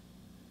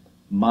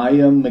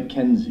 Maya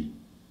McKenzie,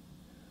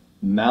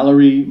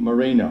 Mallory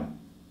Moreno,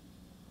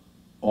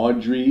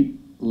 Audrey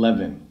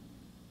Levin,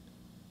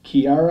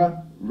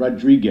 Kiara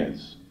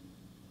Rodriguez,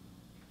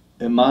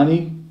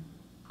 Imani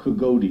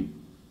Kugodi,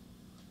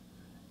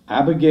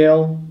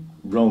 Abigail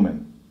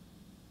Roman,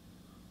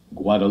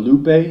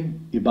 Guadalupe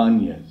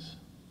Ibanez,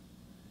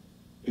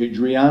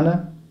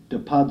 Adriana De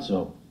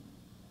Pazzo,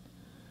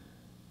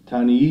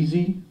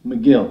 Tanizi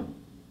McGill,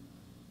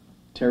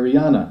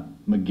 Terriana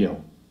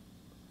McGill,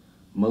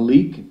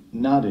 Malik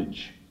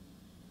Nottage,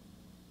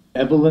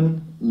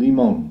 Evelyn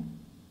Limon,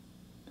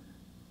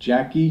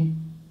 Jackie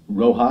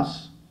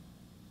Rojas,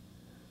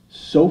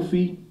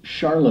 Sophie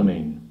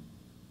Charlemagne,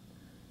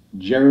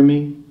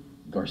 Jeremy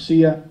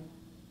Garcia,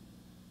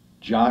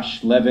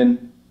 Josh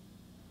Levin,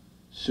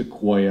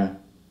 Sequoia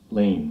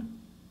Lane.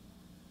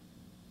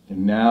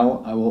 And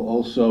now I will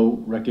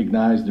also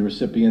recognize the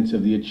recipients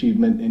of the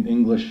Achievement in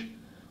English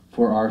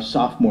for our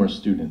sophomore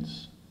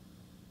students.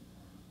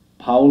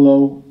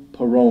 Paulo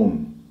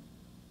Perone,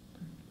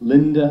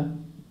 Linda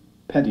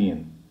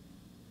Petian,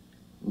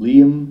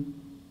 Liam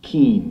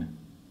Keene,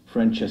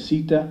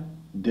 Francesita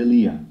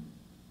Delia,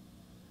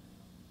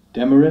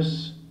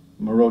 Demaris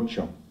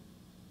Morocho,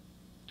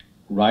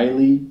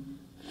 Riley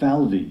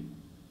Falvey,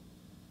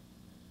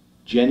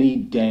 Jenny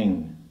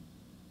Deng,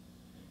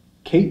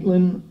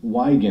 Caitlin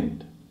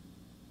Wigand,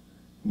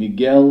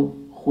 Miguel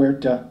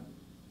Huerta,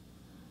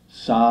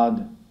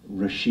 Saad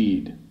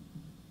Rashid.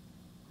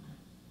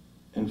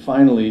 And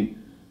finally,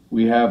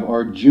 we have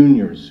our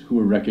juniors who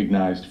are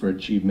recognized for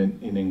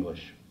achievement in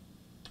English.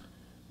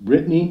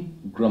 Brittany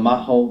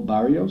Gramajo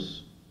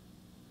Barrios,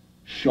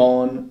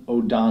 Sean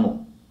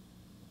O'Donnell,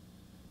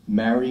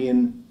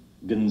 Marion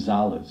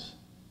Gonzalez,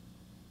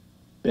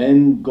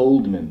 Ben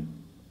Goldman,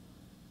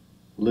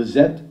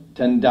 Lizette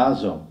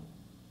Tandazzo,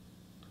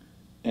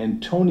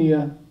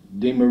 Antonia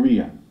De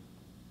Maria,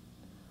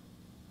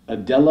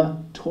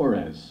 Adela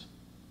Torres,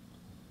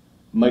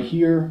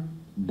 Mahir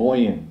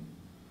Boyan,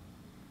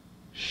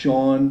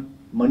 Sean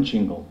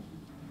Munchingle,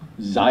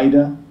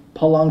 Zaida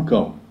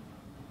Polanco,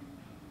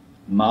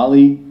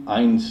 Molly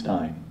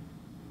Einstein,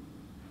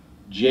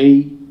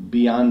 Jay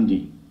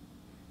Biondi,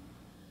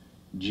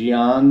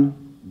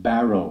 Gian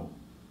Barrow,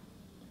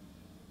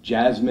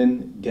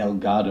 Jasmine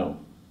Delgado,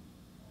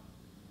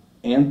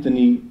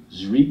 Anthony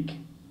Zreek,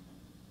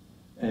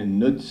 and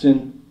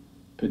Knudsen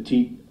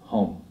Petit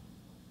Home.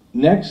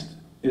 Next,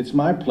 it's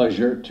my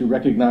pleasure to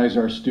recognize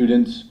our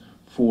students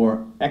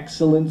for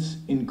excellence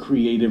in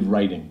creative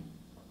writing.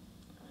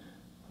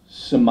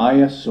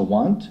 Samaya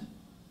Sawant,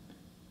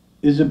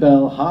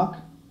 Isabel Hock,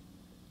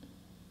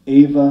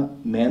 Ava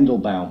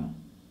Mandelbaum,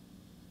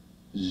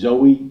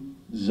 Zoe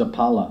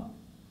Zapala,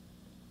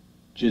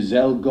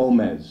 Giselle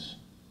Gomez,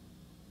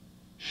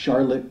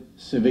 Charlotte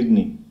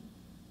Savigny,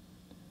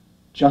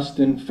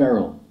 Justin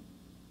Farrell,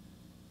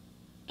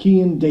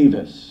 Kian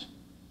Davis,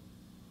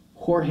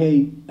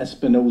 Jorge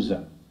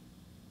Espinoza,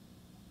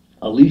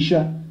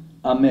 Alicia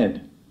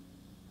Ahmed,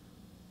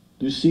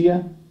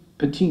 Lucia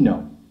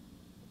Patino,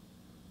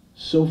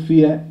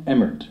 Sophia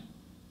Emmert,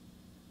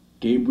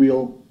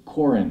 Gabriel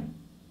Corin,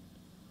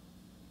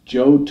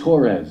 Joe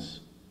Torres,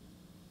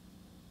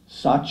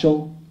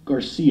 Sachel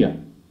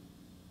Garcia,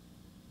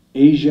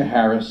 Asia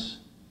Harris,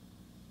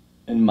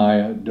 and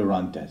Maya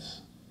Durantes.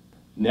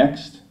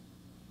 Next,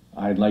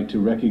 I'd like to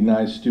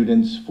recognize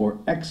students for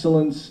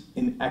excellence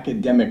in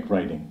academic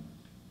writing.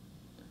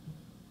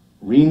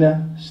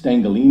 Rena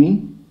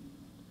Stangalini,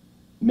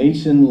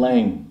 Mason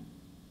Lang,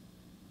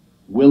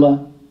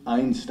 Willa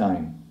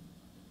Einstein,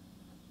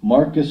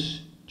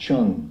 Marcus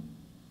Chung,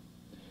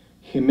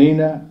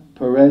 Jimena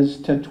Perez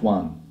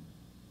Tetuan,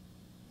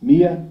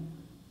 Mia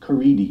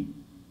Caridi,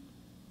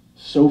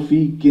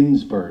 Sophie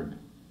Ginsberg,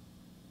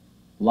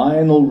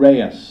 Lionel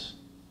Reyes,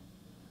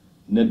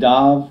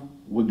 Nadav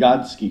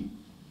Wygotsky.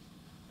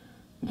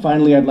 And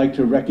finally, I'd like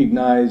to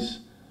recognize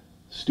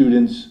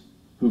students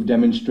who've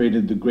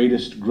demonstrated the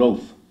greatest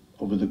growth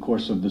over the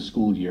course of the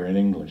school year in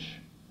English.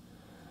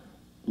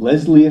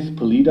 Leslie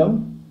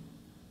Pulido,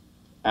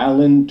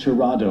 Alan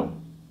Tirado,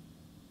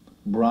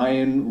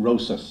 Brian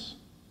Rosas,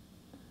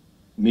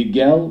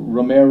 Miguel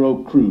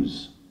Romero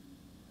Cruz,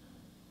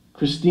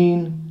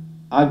 Christine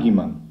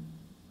Aguiman,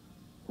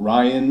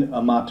 Ryan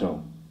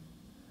Amato,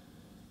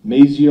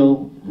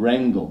 Maziel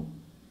Rangel,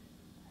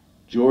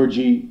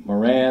 Georgie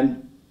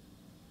Moran,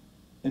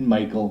 and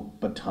Michael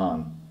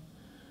Baton.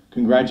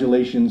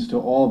 Congratulations to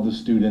all of the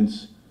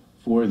students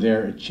for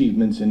their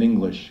achievements in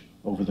English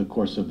over the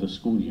course of the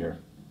school year,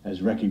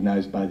 as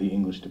recognized by the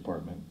English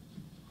department.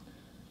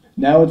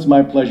 Now it's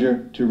my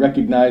pleasure to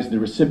recognize the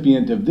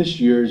recipient of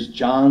this year's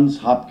Johns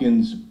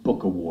Hopkins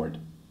Book Award.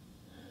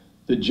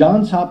 The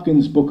Johns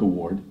Hopkins Book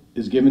Award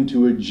is given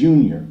to a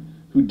junior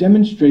who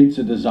demonstrates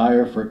a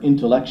desire for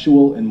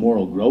intellectual and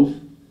moral growth,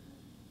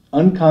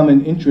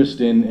 uncommon interest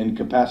in and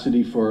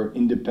capacity for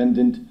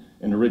independent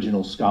and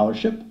original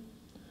scholarship,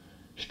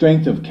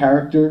 strength of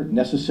character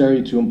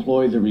necessary to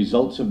employ the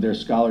results of their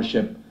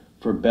scholarship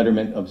for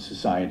betterment of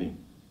society.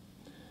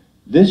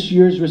 This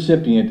year's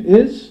recipient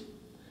is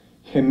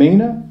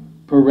Jimena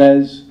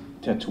Perez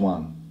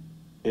Tetuan.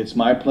 It's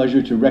my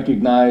pleasure to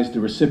recognize the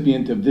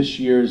recipient of this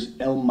year's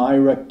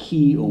Elmira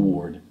Key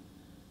Award.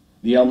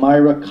 The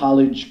Elmira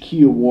College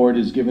Key Award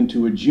is given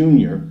to a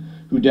junior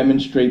who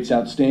demonstrates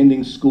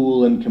outstanding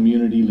school and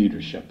community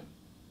leadership.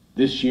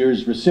 This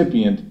year's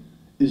recipient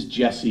is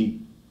Jesse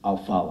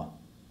Alfala.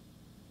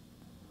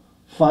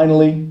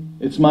 Finally,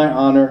 it's my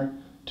honor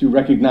to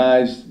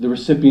recognize the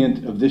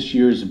recipient of this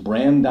year's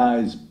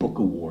Brandeis Book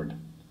Award.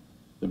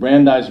 The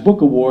Brandeis Book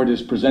Award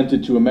is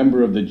presented to a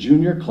member of the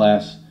junior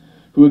class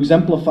who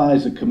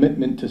exemplifies a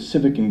commitment to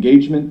civic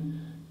engagement,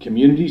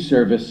 community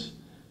service,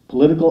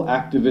 political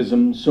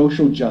activism,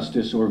 social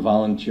justice, or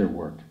volunteer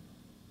work.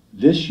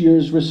 This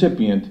year's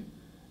recipient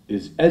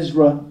is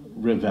Ezra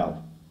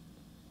Rivell.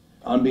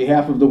 On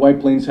behalf of the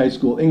White Plains High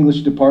School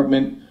English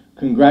Department,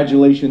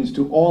 congratulations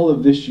to all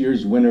of this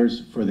year's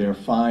winners for their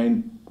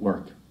fine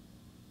work.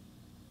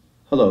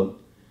 Hello.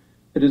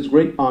 It is a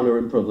great honor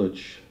and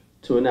privilege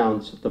to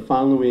announce the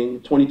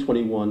following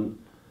 2021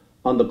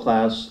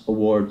 Underclass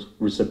Awards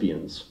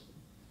recipients.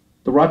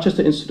 The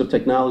Rochester Institute of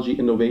Technology,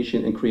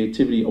 Innovation, and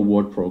Creativity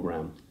Award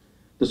Program.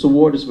 This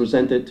award is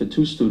presented to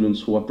 2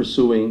 students who are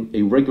pursuing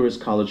a rigorous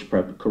college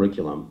prep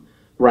curriculum,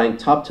 ranked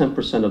top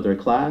 10% of their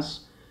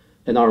class,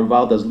 and are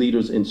involved as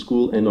leaders in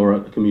school and or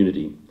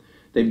community.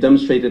 They've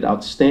demonstrated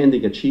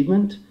outstanding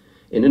achievement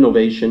in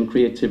innovation,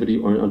 creativity,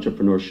 or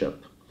entrepreneurship.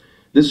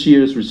 This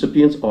year's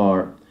recipients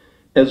are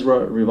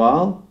Ezra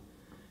Rival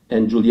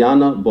and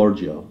Juliana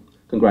Borgio.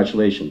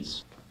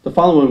 Congratulations. The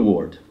following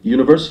award, the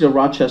University of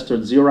Rochester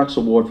Xerox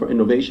Award for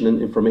Innovation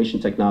in Information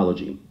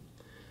Technology.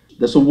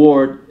 This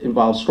award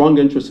involves strong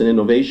interest in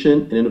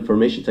innovation and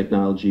information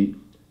technology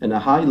and a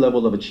high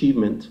level of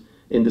achievement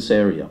in this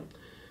area.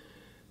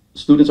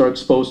 Students are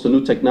exposed to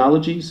new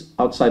technologies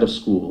outside of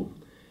school.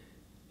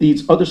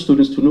 Leads other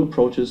students to new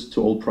approaches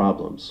to old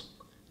problems.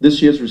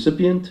 This year's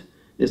recipient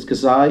is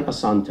Kazai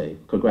Asante.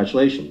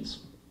 Congratulations.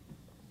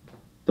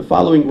 The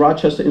following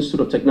Rochester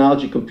Institute of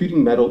Technology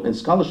Computing Medal and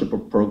Scholarship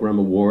Program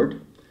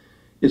Award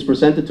is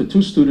presented to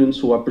 2 students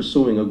who are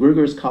pursuing a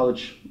rigorous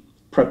college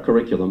prep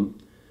curriculum,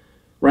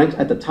 ranked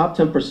at the top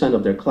 10%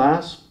 of their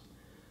class,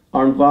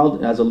 are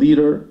involved as a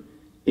leader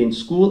in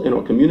school and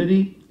or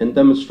community, and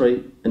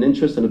demonstrate an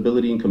interest and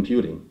ability in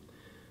computing.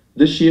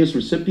 This year's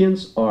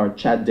recipients are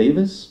Chad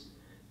Davis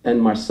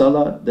and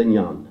Marcella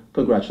Denyan.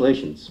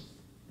 Congratulations.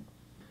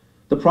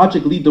 The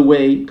Project Lead the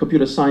Way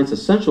Computer Science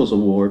Essentials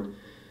Award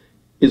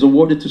is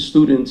awarded to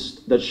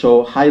students that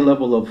show high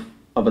level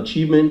of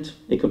achievement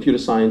in computer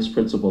science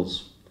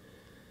principles.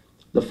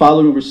 The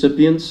following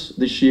recipients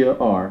this year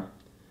are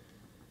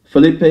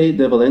Felipe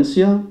de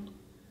Valencia,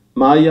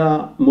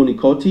 Maya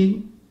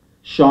Municotti,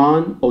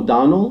 Sean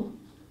O'Donnell,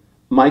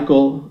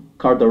 Michael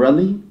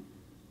Cardarelli,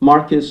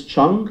 Marcus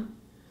Chung,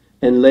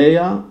 and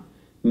Leah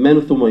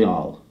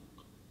Menuthumoyal.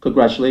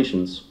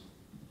 Congratulations.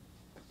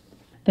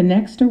 The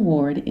next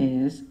award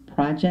is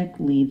Project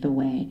Lead the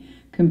Way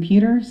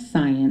Computer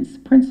Science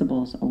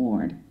Principles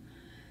Award.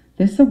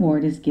 This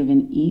award is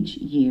given each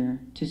year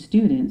to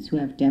students who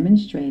have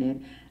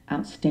demonstrated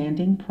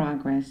outstanding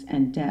progress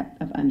and depth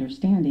of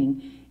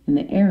understanding in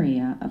the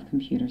area of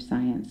computer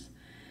science.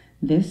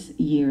 This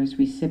year's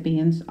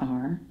recipients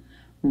are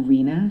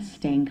Rena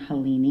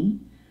Stanghalini,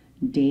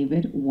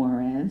 David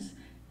Juarez,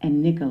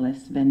 and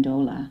Nicholas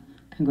Vendola.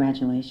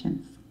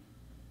 Congratulations.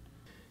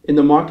 In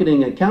the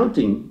marketing and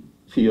accounting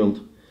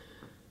field,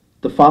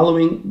 the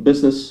following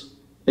Business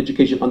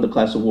Education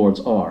Underclass Awards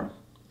are: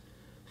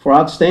 for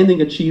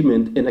outstanding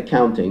achievement in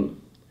accounting,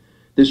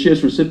 this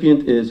year's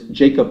recipient is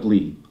Jacob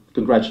Lee.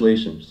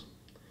 Congratulations.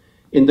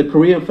 In the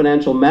Career and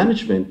Financial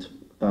Management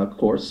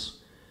course,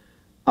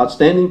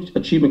 Outstanding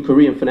Achievement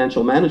Career and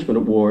Financial Management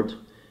Award,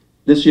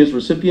 this year's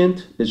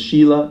recipient is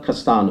Sheila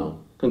Castano.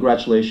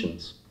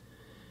 Congratulations.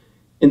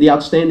 In the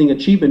Outstanding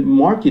Achievement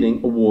Marketing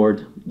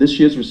Award, this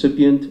year's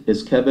recipient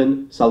is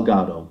Kevin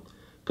Salgado.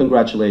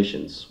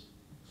 Congratulations.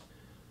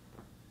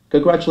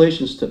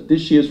 Congratulations to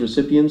this year's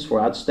recipients for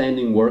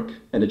outstanding work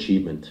and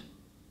achievement.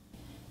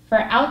 For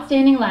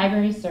Outstanding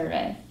Library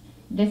Service,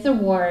 this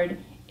award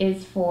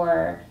is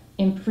for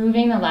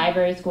improving the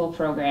library school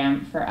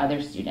program for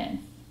other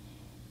students.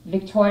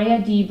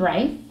 Victoria D.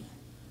 Bryce,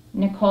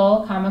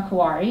 Nicole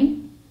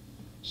Kamakuari,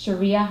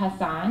 Sharia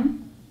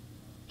Hassan,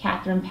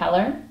 Catherine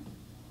Peller,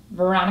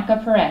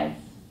 Veronica Perez,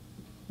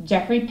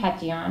 Jeffrey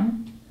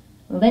Petion,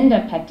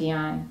 Linda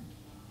Petion,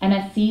 and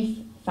Assis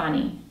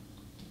Sani.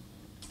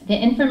 The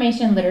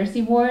Information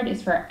Literacy Award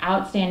is for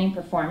outstanding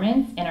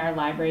performance in our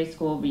library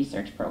school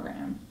research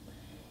program.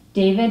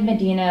 David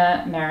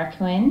Medina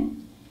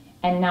Mariquin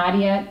and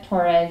Nadia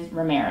Torres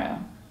Romero.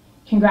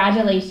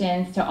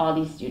 Congratulations to all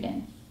these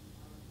students.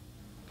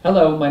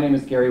 Hello, my name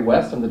is Gary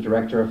West. I'm the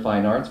Director of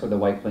Fine Arts for the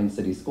White Plains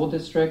City School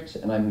District,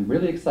 and I'm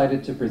really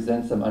excited to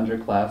present some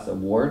underclass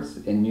awards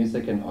in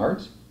music and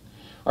art.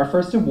 Our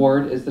first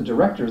award is the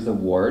Director's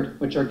Award,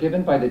 which are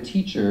given by the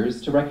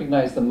teachers to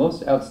recognize the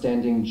most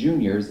outstanding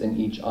juniors in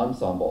each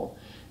ensemble.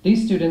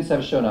 These students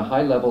have shown a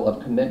high level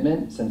of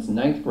commitment since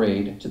 9th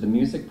grade to the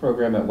music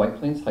program at White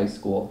Plains High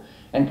School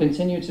and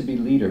continue to be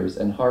leaders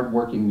and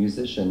hardworking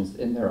musicians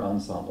in their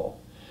ensemble.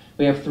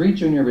 We have 3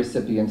 junior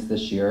recipients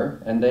this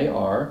year, and they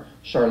are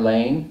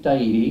Charlene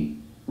Daidi,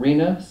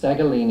 Rena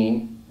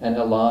Sagalini, and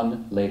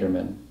Elan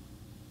Lederman.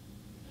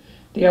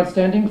 The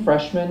Outstanding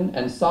Freshman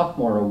and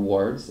Sophomore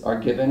Awards are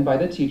given by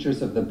the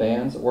teachers of the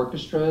bands,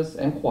 orchestras,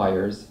 and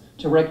choirs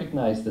to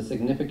recognize the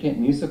significant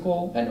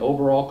musical and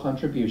overall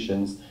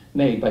contributions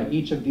made by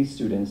each of these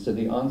students to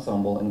the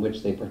ensemble in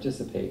which they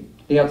participate.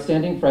 The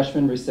Outstanding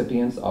Freshman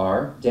recipients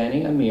are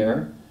Danny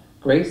Amir,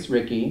 Grace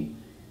Ricky,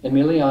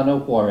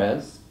 Emiliano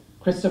Juarez,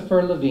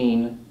 Christopher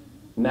Levine,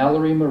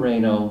 Mallory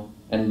Moreno,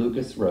 and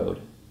Lucas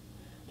Rode.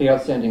 The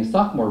Outstanding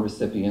Sophomore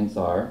recipients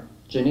are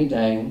Ginny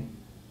Dang,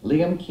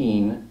 Liam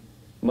Keene,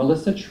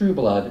 Melissa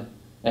Trueblood,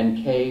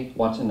 and Kay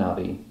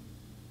Watanabe.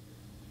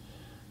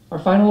 Our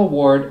final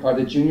award are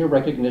the Junior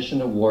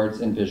Recognition Awards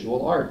in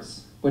Visual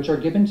Arts, which are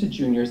given to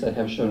juniors that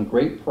have shown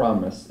great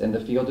promise in the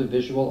field of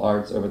visual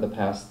arts over the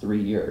past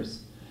 3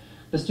 years.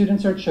 The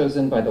students are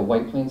chosen by the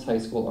White Plains High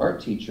School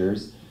art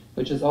teachers,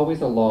 which is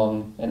always a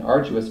long and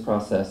arduous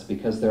process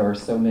because there are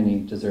so many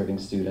deserving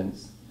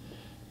students.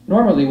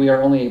 Normally, we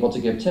are only able to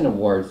give 10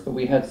 awards, but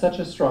we had such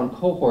a strong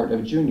cohort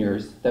of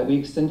juniors that we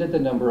extended the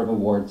number of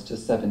awards to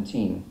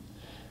 17,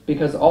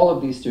 because all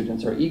of these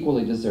students are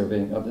equally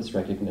deserving of this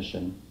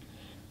recognition.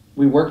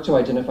 We worked to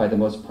identify the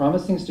most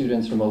promising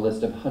students from a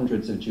list of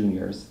hundreds of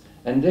juniors,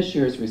 and this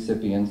year's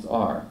recipients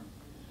are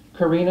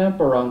Karina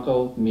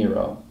Barranco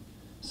Miro,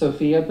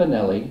 Sophia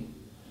Bonelli,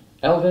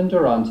 Elvin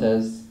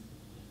Durantes,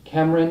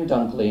 Cameron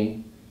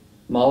Dunkley,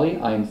 Molly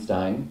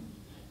Einstein,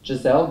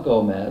 Giselle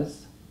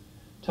Gomez,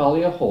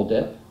 Talia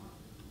Holdip,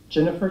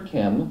 Jennifer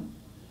Kim,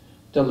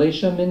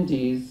 Delasha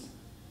Mendiz,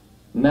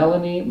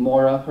 Melanie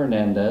Mora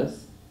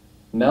Hernandez,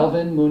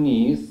 Melvin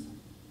Muniz,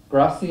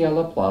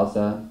 Graciela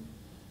Plaza,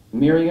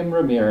 Miriam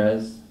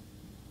Ramirez,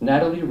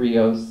 Natalie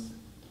Rios,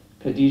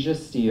 Khadijah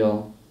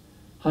Steele,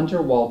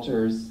 Hunter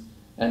Walters,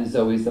 and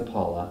Zoe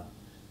Zapala.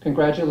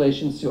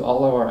 Congratulations to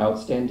all of our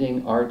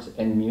outstanding art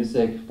and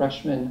music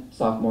freshmen,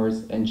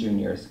 sophomores, and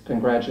juniors.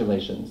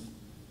 Congratulations.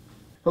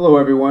 Hello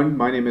everyone,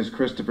 my name is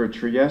Christopher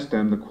Trieste.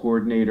 I'm the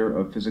coordinator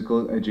of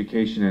Physical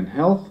Education and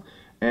Health,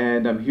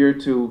 and I'm here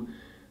to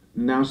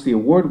announce the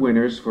award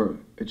winners for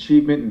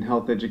Achievement in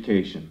Health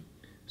Education.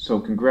 So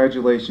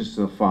congratulations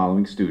to the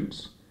following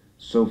students: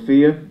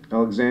 Sophia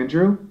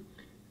Alexandru,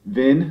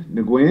 Vin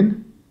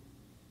Nguyen,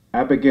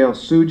 Abigail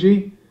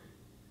Suji,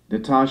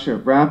 Natasha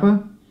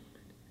Rappa,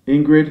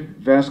 Ingrid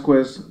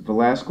Vasquez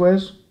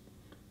Velasquez,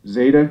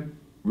 Zeta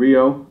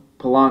Rio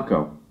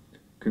Polanco.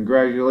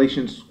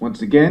 Congratulations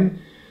once again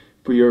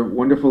for your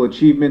wonderful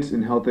achievements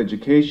in health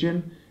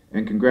education,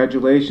 and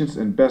congratulations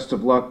and best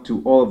of luck to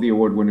all of the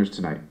award winners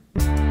tonight.